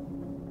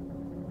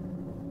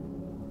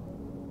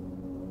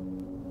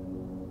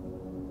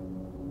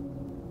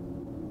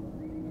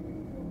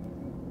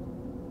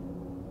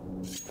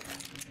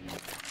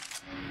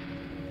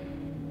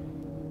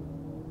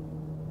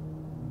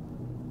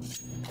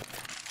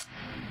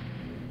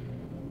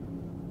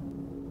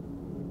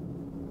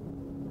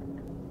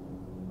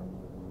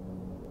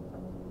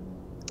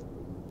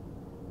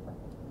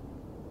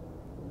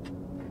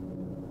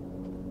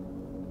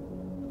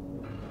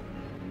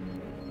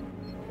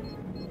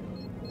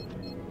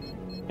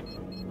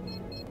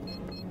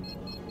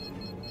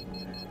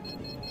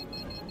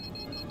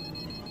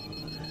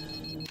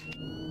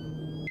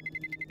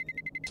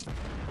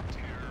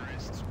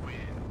 Terrorists win.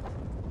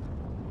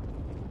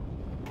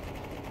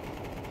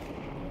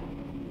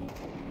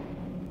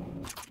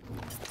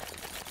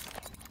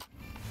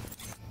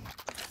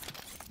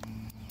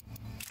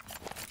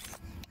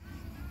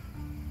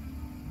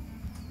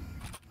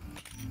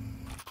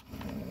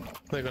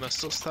 They're gonna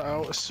suss that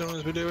out as soon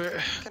as we do it.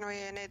 Can we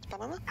nade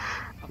banana?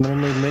 I'm gonna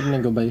need mid and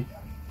then go by.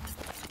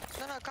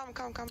 No, no, come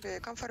B,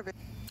 come for B.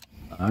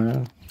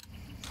 Alright.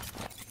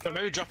 So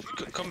maybe drop,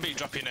 come B,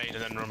 drop your nade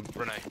and then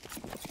run A.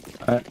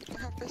 Alright.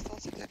 I have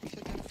pistols if you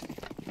don't.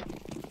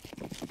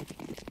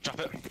 Drop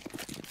it.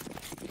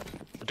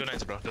 Do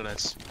nades, bro, do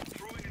nades.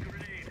 Throwing a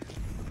grenade.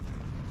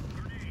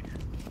 Grenade.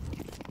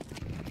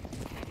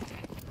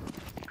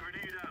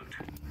 Grenade out.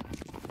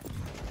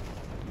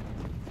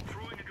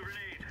 Throwing a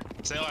grenade.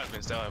 Stay alive,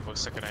 man, stay alive, we're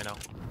stuck in A now.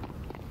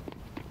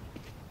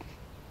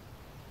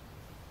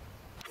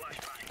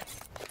 Flashbang.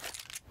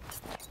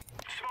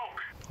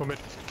 Smoke. We're mid.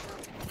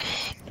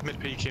 Mid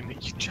peeking.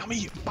 You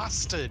jammy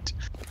bastard!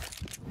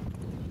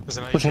 There's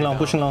an Pushing AK long, now.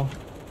 pushing long.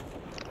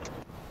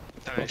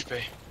 10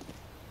 HP.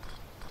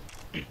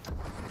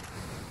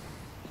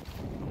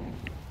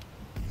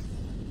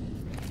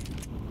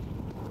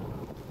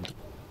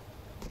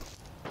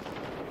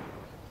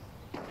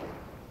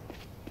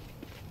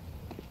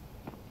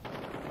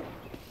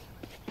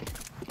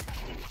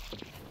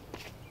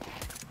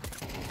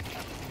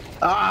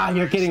 Ah,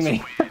 you're kidding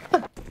me.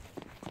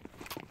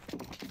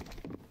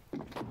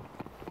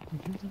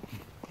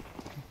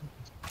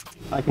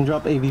 I can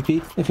drop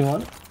AVP if you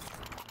want.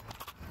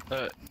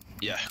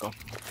 Yeah, go on.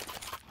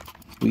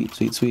 Sweet,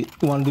 sweet, sweet.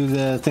 You want to do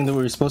the thing that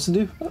we were supposed to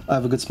do? I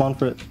have a good spawn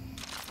for it.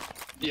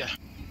 Yeah.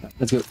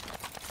 Let's go.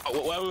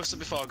 Oh, where we were stood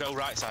before, go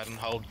right side and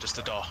hold just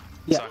the door.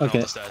 Yeah, so I can okay.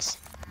 hold the stairs.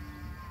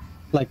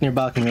 Like near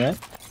balcony, right?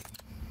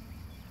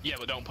 Yeah,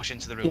 but don't push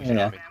into the room Yeah, if you know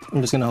yeah. what I mean.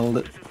 I'm just gonna hold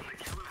it.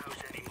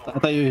 I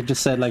thought you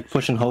just said like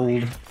push and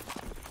hold.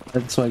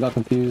 That's why I got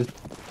confused.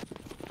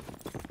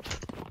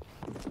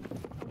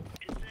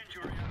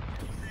 Incendiary.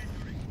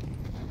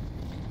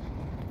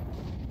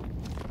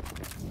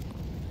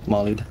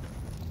 Mollied.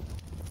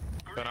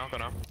 Go now, go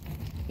now.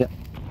 Yeah.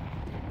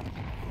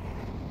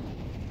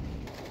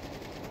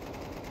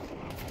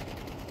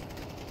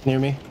 Near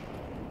me.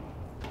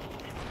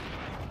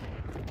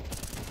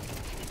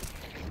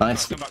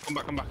 Nice. Come back, come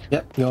back, come back.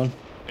 Yep, going.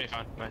 You're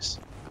fine, nice.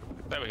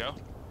 There we go.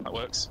 That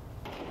works.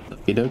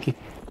 Okie dokie.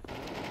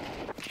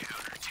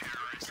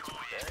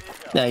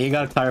 Yeah, you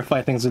gotta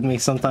clarify things with me.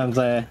 Sometimes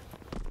I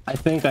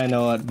think I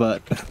know it,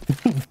 but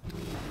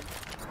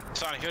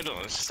It's fine, if you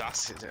don't just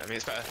ask. I mean,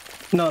 it's better.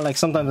 no, like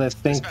sometimes I It's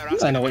think better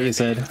asking I know what you if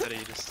said. instead of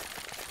you just...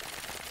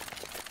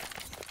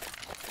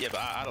 Yeah,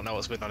 but I don't know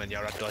what's going on in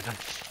your head, Gordon.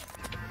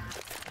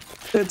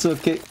 It's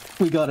okay.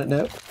 We got it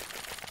now.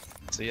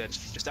 So yeah,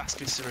 just ask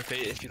me to repeat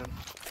it if you don't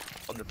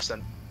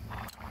 100%.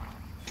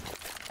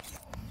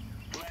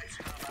 Let's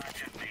come back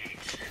to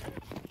base.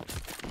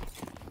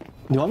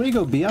 You want me to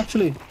go B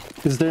actually?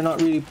 Because they're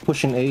not really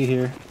pushing A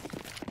here.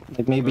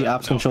 Like maybe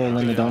apps control and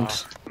then they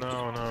don't.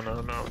 No,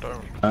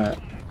 don't. Alright.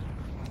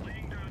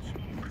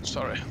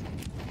 Sorry.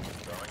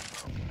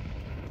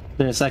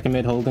 They're a second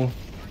mid holding.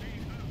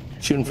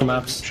 Shooting from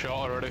apps.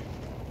 Shot already.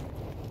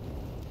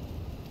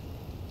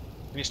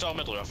 Can you start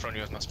middle? I'll throw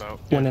you with my smoke.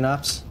 One in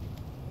apps.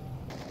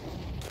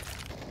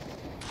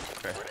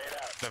 Okay.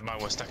 Never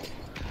mind, we're stuck.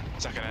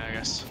 Second A, I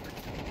guess.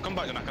 Come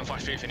back and I can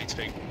flash for you if you need to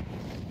peek.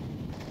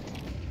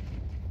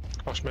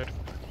 Flash mid.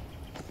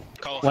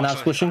 Call One flash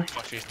house pushing.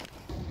 Flash for you.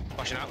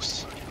 Flashing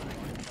house.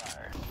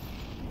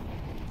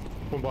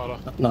 One boiler.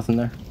 Nothing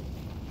there.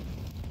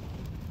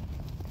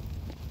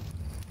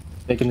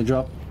 Taking the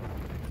drop.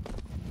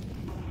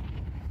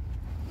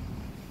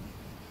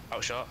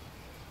 Outshot.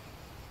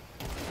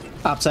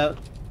 Apps out.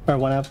 Or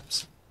one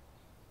apps.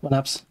 One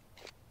apps.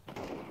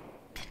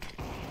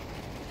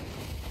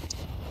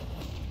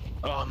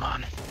 Oh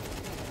man.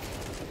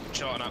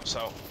 Shot and apps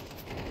out.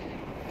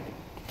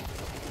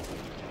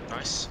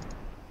 Nice.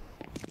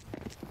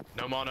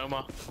 No more, no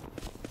more.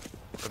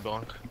 Good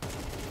blank.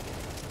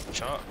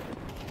 Shot.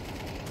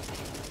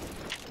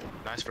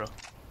 Nice, bro.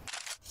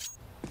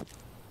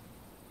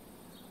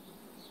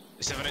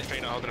 7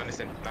 HP, not holding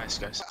anything. Nice,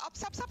 guys.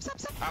 Ups.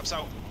 Apps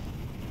out.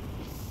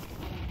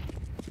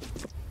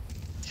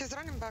 He's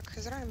running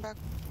back.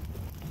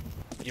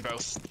 You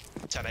both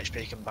 10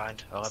 HP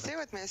combined.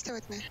 11. Stay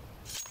with me.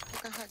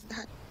 Okay,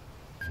 hide.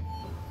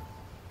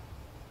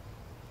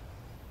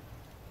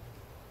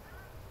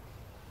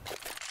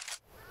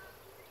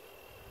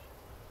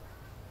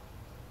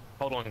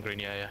 Hold on, green,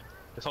 yeah.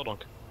 Just hold on.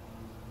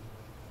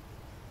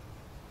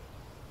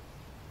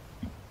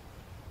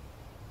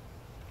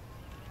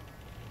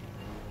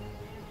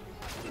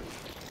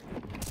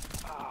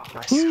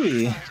 Nice.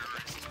 Ooh.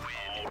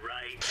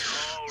 Alright.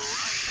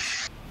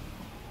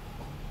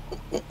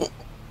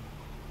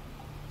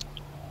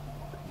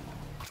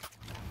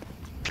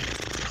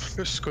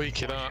 Just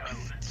squeaky that.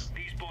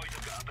 These boys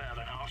have got a bit of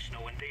an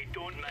arsenal and they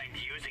don't mind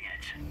using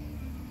it.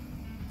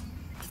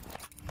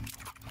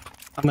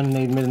 I'm gonna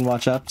nade mid and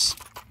watch apps.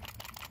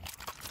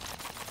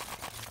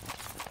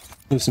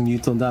 Do some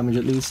util damage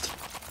at least.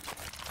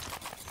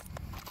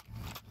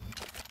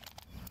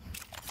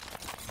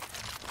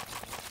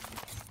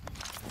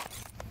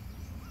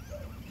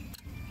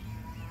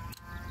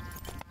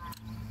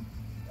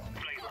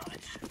 Right,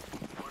 lads.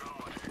 We're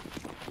on.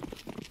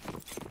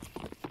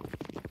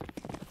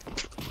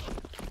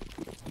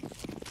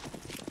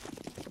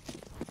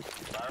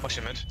 Push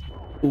him mid.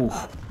 Ooh.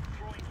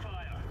 Throwing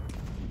fire.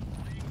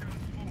 Laying down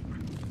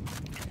smoke.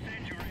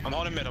 Incendiary. I'm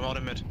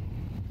holding mid.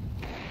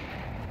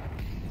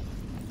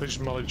 They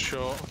just mollied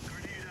short.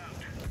 Grenade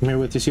out. I'm here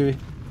with you, Huey.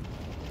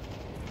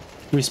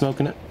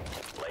 Re-smoking it.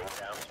 Laying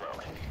down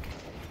smoke.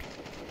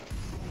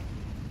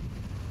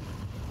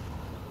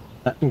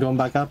 I'm going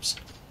back apps.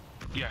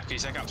 Yeah, can you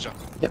take out shot?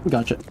 Yep,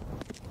 gotcha.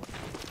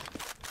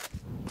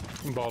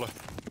 One boiler.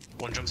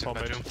 One jumps in Top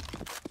mid. bedroom.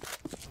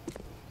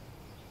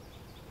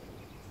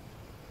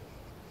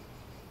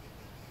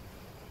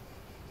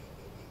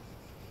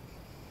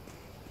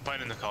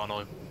 Playing in the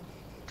corner.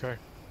 Okay.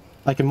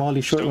 I can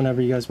molly short Still.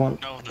 whenever you guys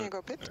want. No. Can you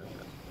go pit?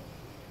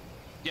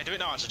 Yeah, do it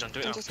now, actually, John. Do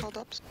it And now. just hold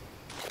ups.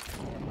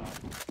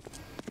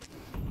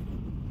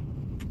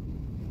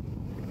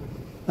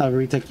 I have a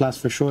retake class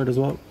for short as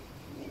well.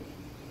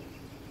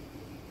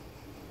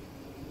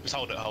 Just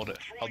hold it.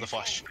 Hold the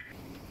flash.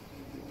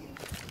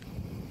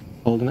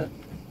 Holding it.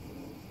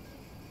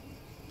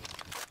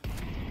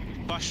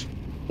 Flash.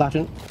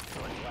 Flashing.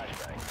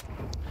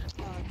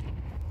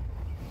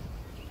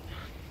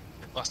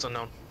 Last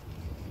unknown.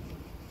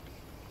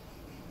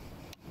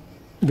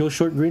 Go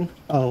short green.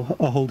 I'll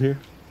hold here.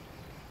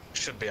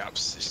 Should be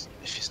apps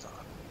if he's not.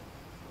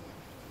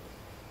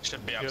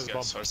 Should be Here's apps, the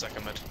guys, bomb. for a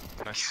second mid.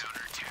 Nice.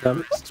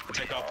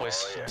 Take off,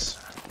 please. Yes.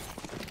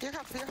 You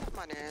have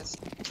money, yes.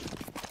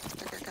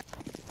 Okay.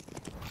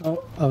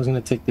 Oh, I was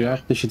gonna take the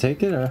off. Did she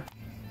take it or?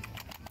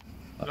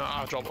 No,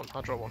 I'll drop one.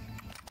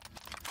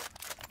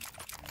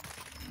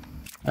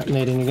 Alright,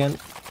 nading again.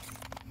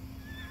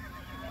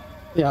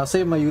 Yeah, I'll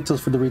save my utils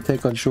for the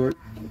retake on short.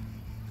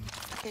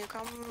 Can you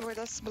come with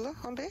us blue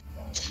on B?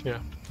 Yeah.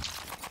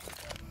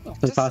 I'll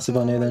play passive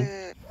on A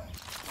then.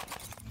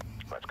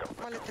 Let's go.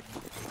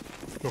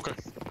 Okay.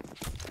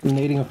 I'm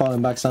nading and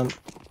falling back some.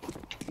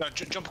 No,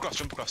 jump across.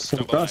 Jump Don't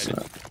bother across.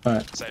 nading.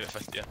 Alright. Save it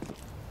for, yeah.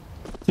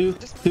 Two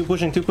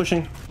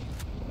pushing.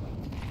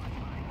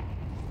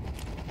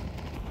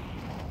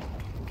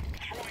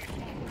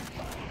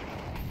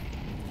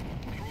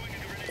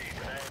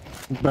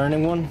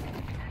 Burning one.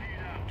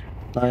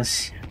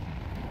 Nice.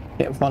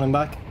 Okay, I'm falling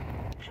back.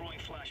 Throwing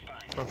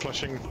flashbang. I'm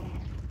flashing.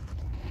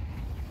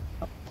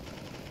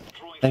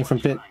 Throwing Staying from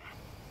pit.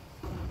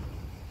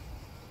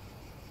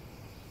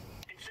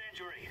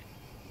 Incendiary.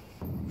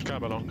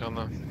 Can't be long, can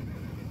there?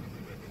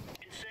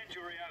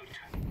 Incendiary out.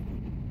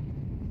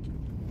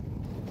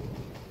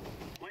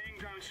 Laying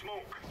down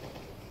smoke.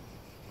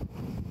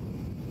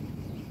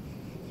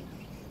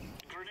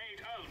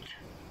 Grenade out.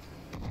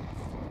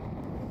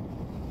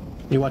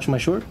 You watching my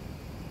short?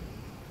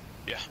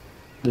 Yeah.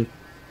 Dude.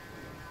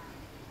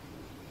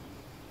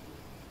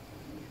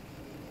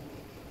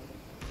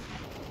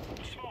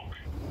 Smoke.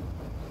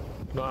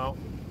 Not out.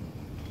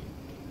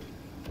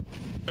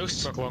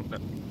 Boost. Back long.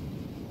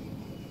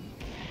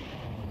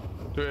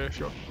 Do it if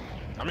you want.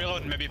 I'm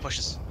reloading, maybe he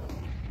pushes.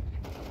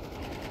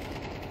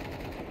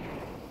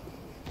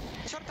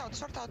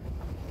 Sort out.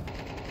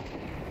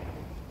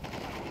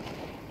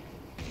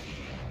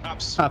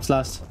 Apps. Apps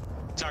last.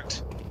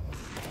 Tagged.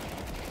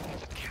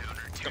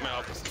 Got me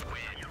up.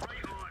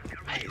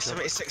 Hey,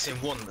 76 in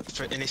one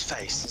in his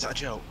face. Is that a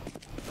joke?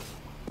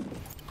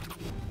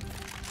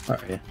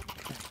 Alright.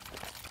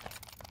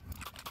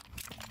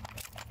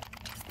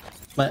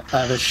 I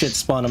have a shit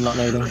spawn, I'm not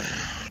nading.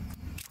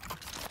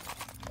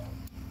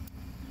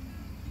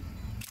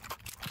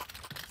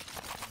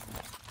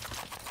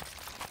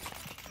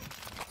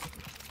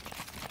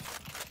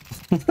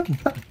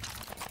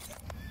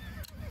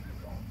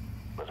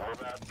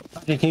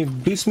 Okay, can you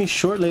boost me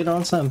short later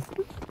on, Sam?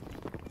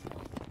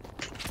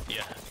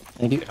 Yeah.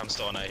 Thank you. If I'm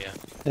still on A, yeah.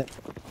 Yeah.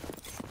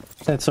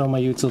 Let's throw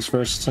my utils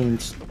first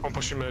and... I'm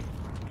pushing mid.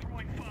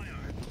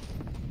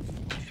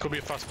 Could be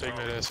a fast pig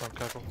mid here, so I'm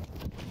careful.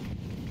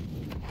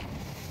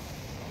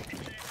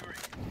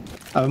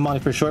 I have a molly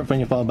for short when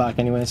you fall back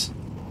anyways.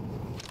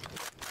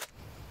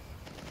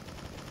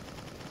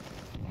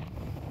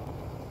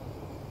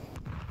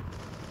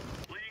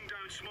 Laying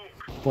down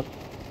smoke. What?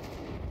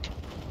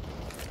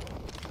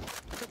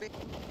 Could be.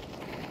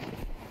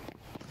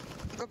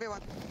 Could be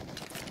one.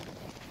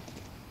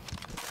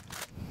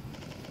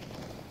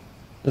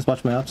 Just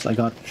watch my ups, I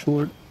got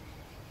short.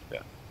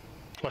 Yeah.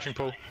 Flashing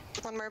pool.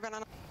 One more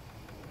banana.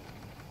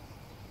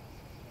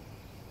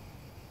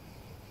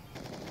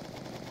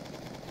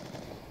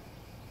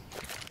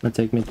 I'm gonna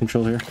take mid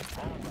control here.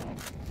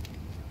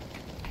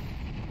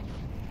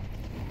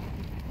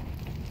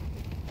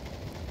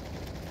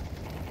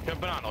 You have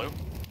banana oil?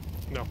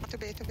 No. To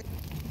be.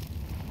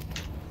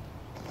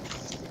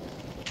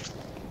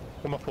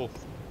 One more pool.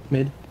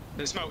 Mid.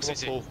 The smoke One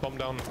city. more pool. Bomb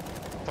down.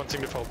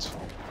 Planting default.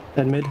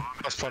 Dead mid.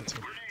 That's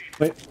planting.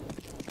 Wait.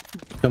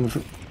 Coming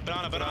for...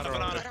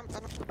 Banana.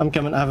 I'm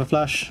coming, I have a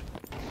flash.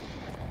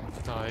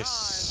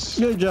 Nice.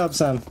 Good job,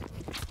 Sam.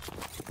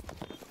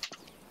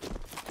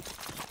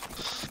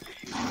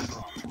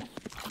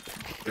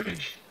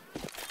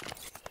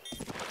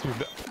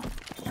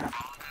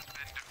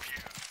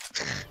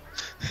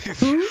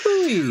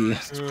 Ooh-wee.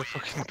 They were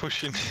fucking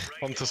pushing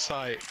onto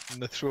site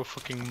and they threw a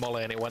fucking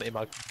molly and it went in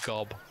my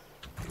gob.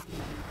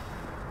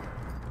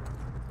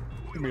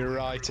 Hit me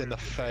right in the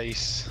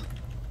face.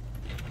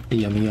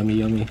 Yummy, yummy,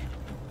 yummy.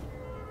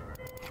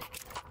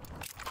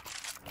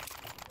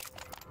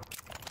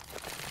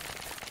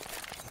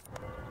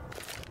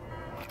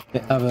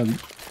 Yeah,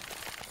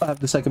 I have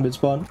the second mid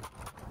spawn.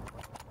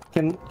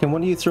 Can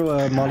one of you throw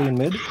a molly in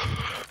mid?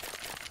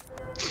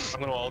 I'm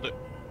gonna hold it.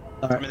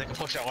 I Alright. mean, they can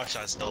push out left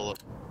side still.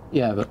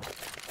 Yeah, but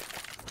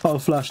I'll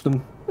flash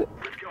them.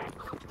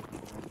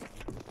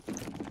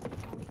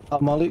 I'll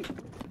molly.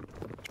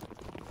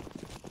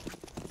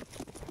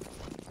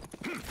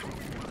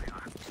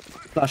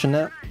 Flashing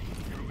net.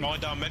 Molly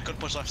down mid, could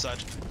push left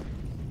side.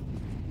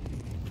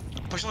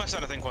 Push left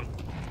side, I think one.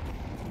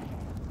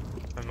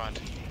 Never mind.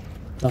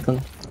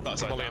 Nothing. That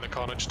side. Molly in the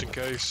corner just in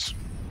case.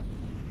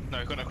 No,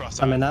 we're going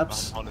across. I'm in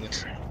apps. I'm holding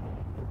this.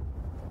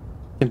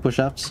 Can push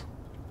apps.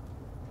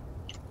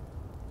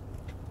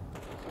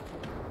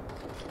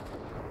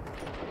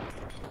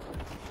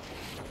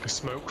 A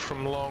smoke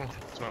from long.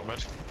 Smoke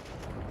mid.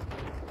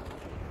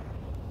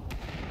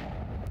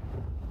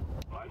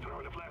 I'm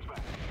throwing a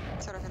flashback.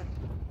 Sorry.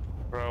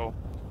 Bro.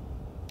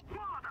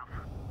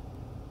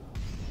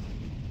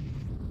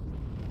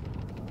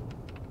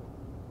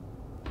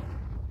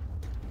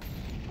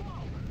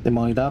 They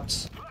mollied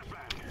apps.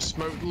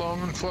 Smoked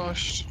long and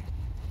flashed.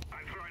 I'm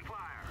throwing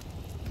fire.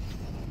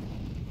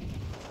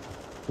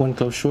 One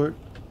close short.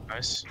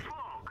 Nice.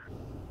 Smoke.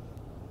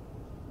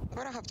 I'm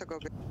gonna have to go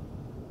big.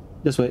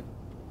 Just wait.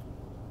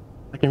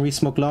 I can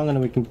re-smoke long and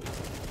then we can...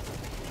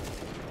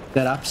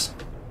 Dead apps.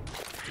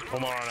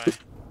 One more on A.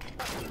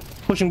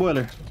 Pushing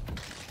boiler.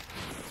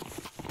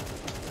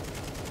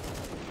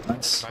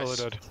 Nice. Totally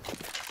dead.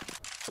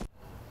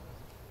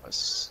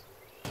 Nice.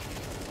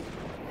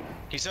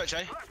 Can you search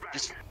A?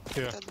 Just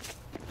Yeah.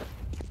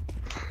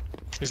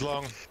 He's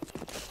long.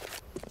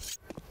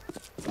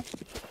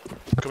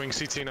 Coming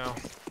CT now.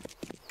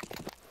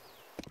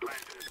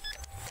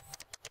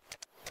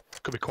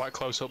 Could be quite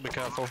close up, be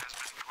careful.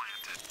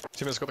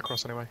 Teammate's got the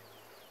cross anyway.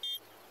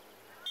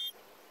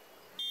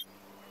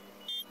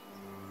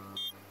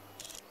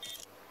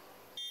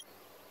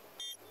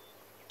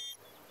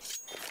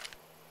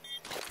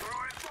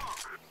 Throwing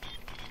smoke.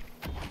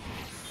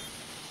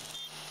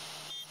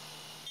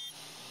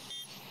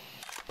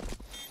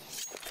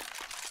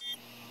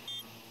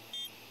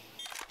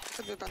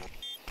 Could be banana.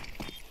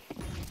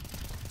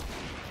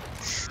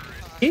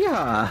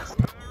 Yeah.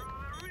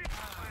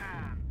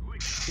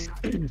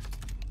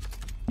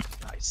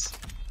 nice.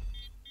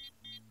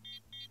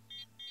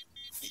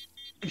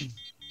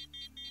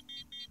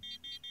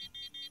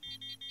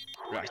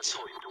 Right.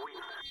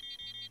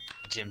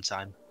 Gym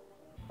time.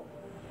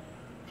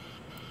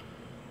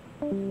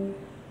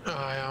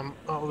 I am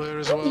out there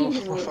as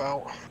well. Off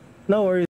out. No worries.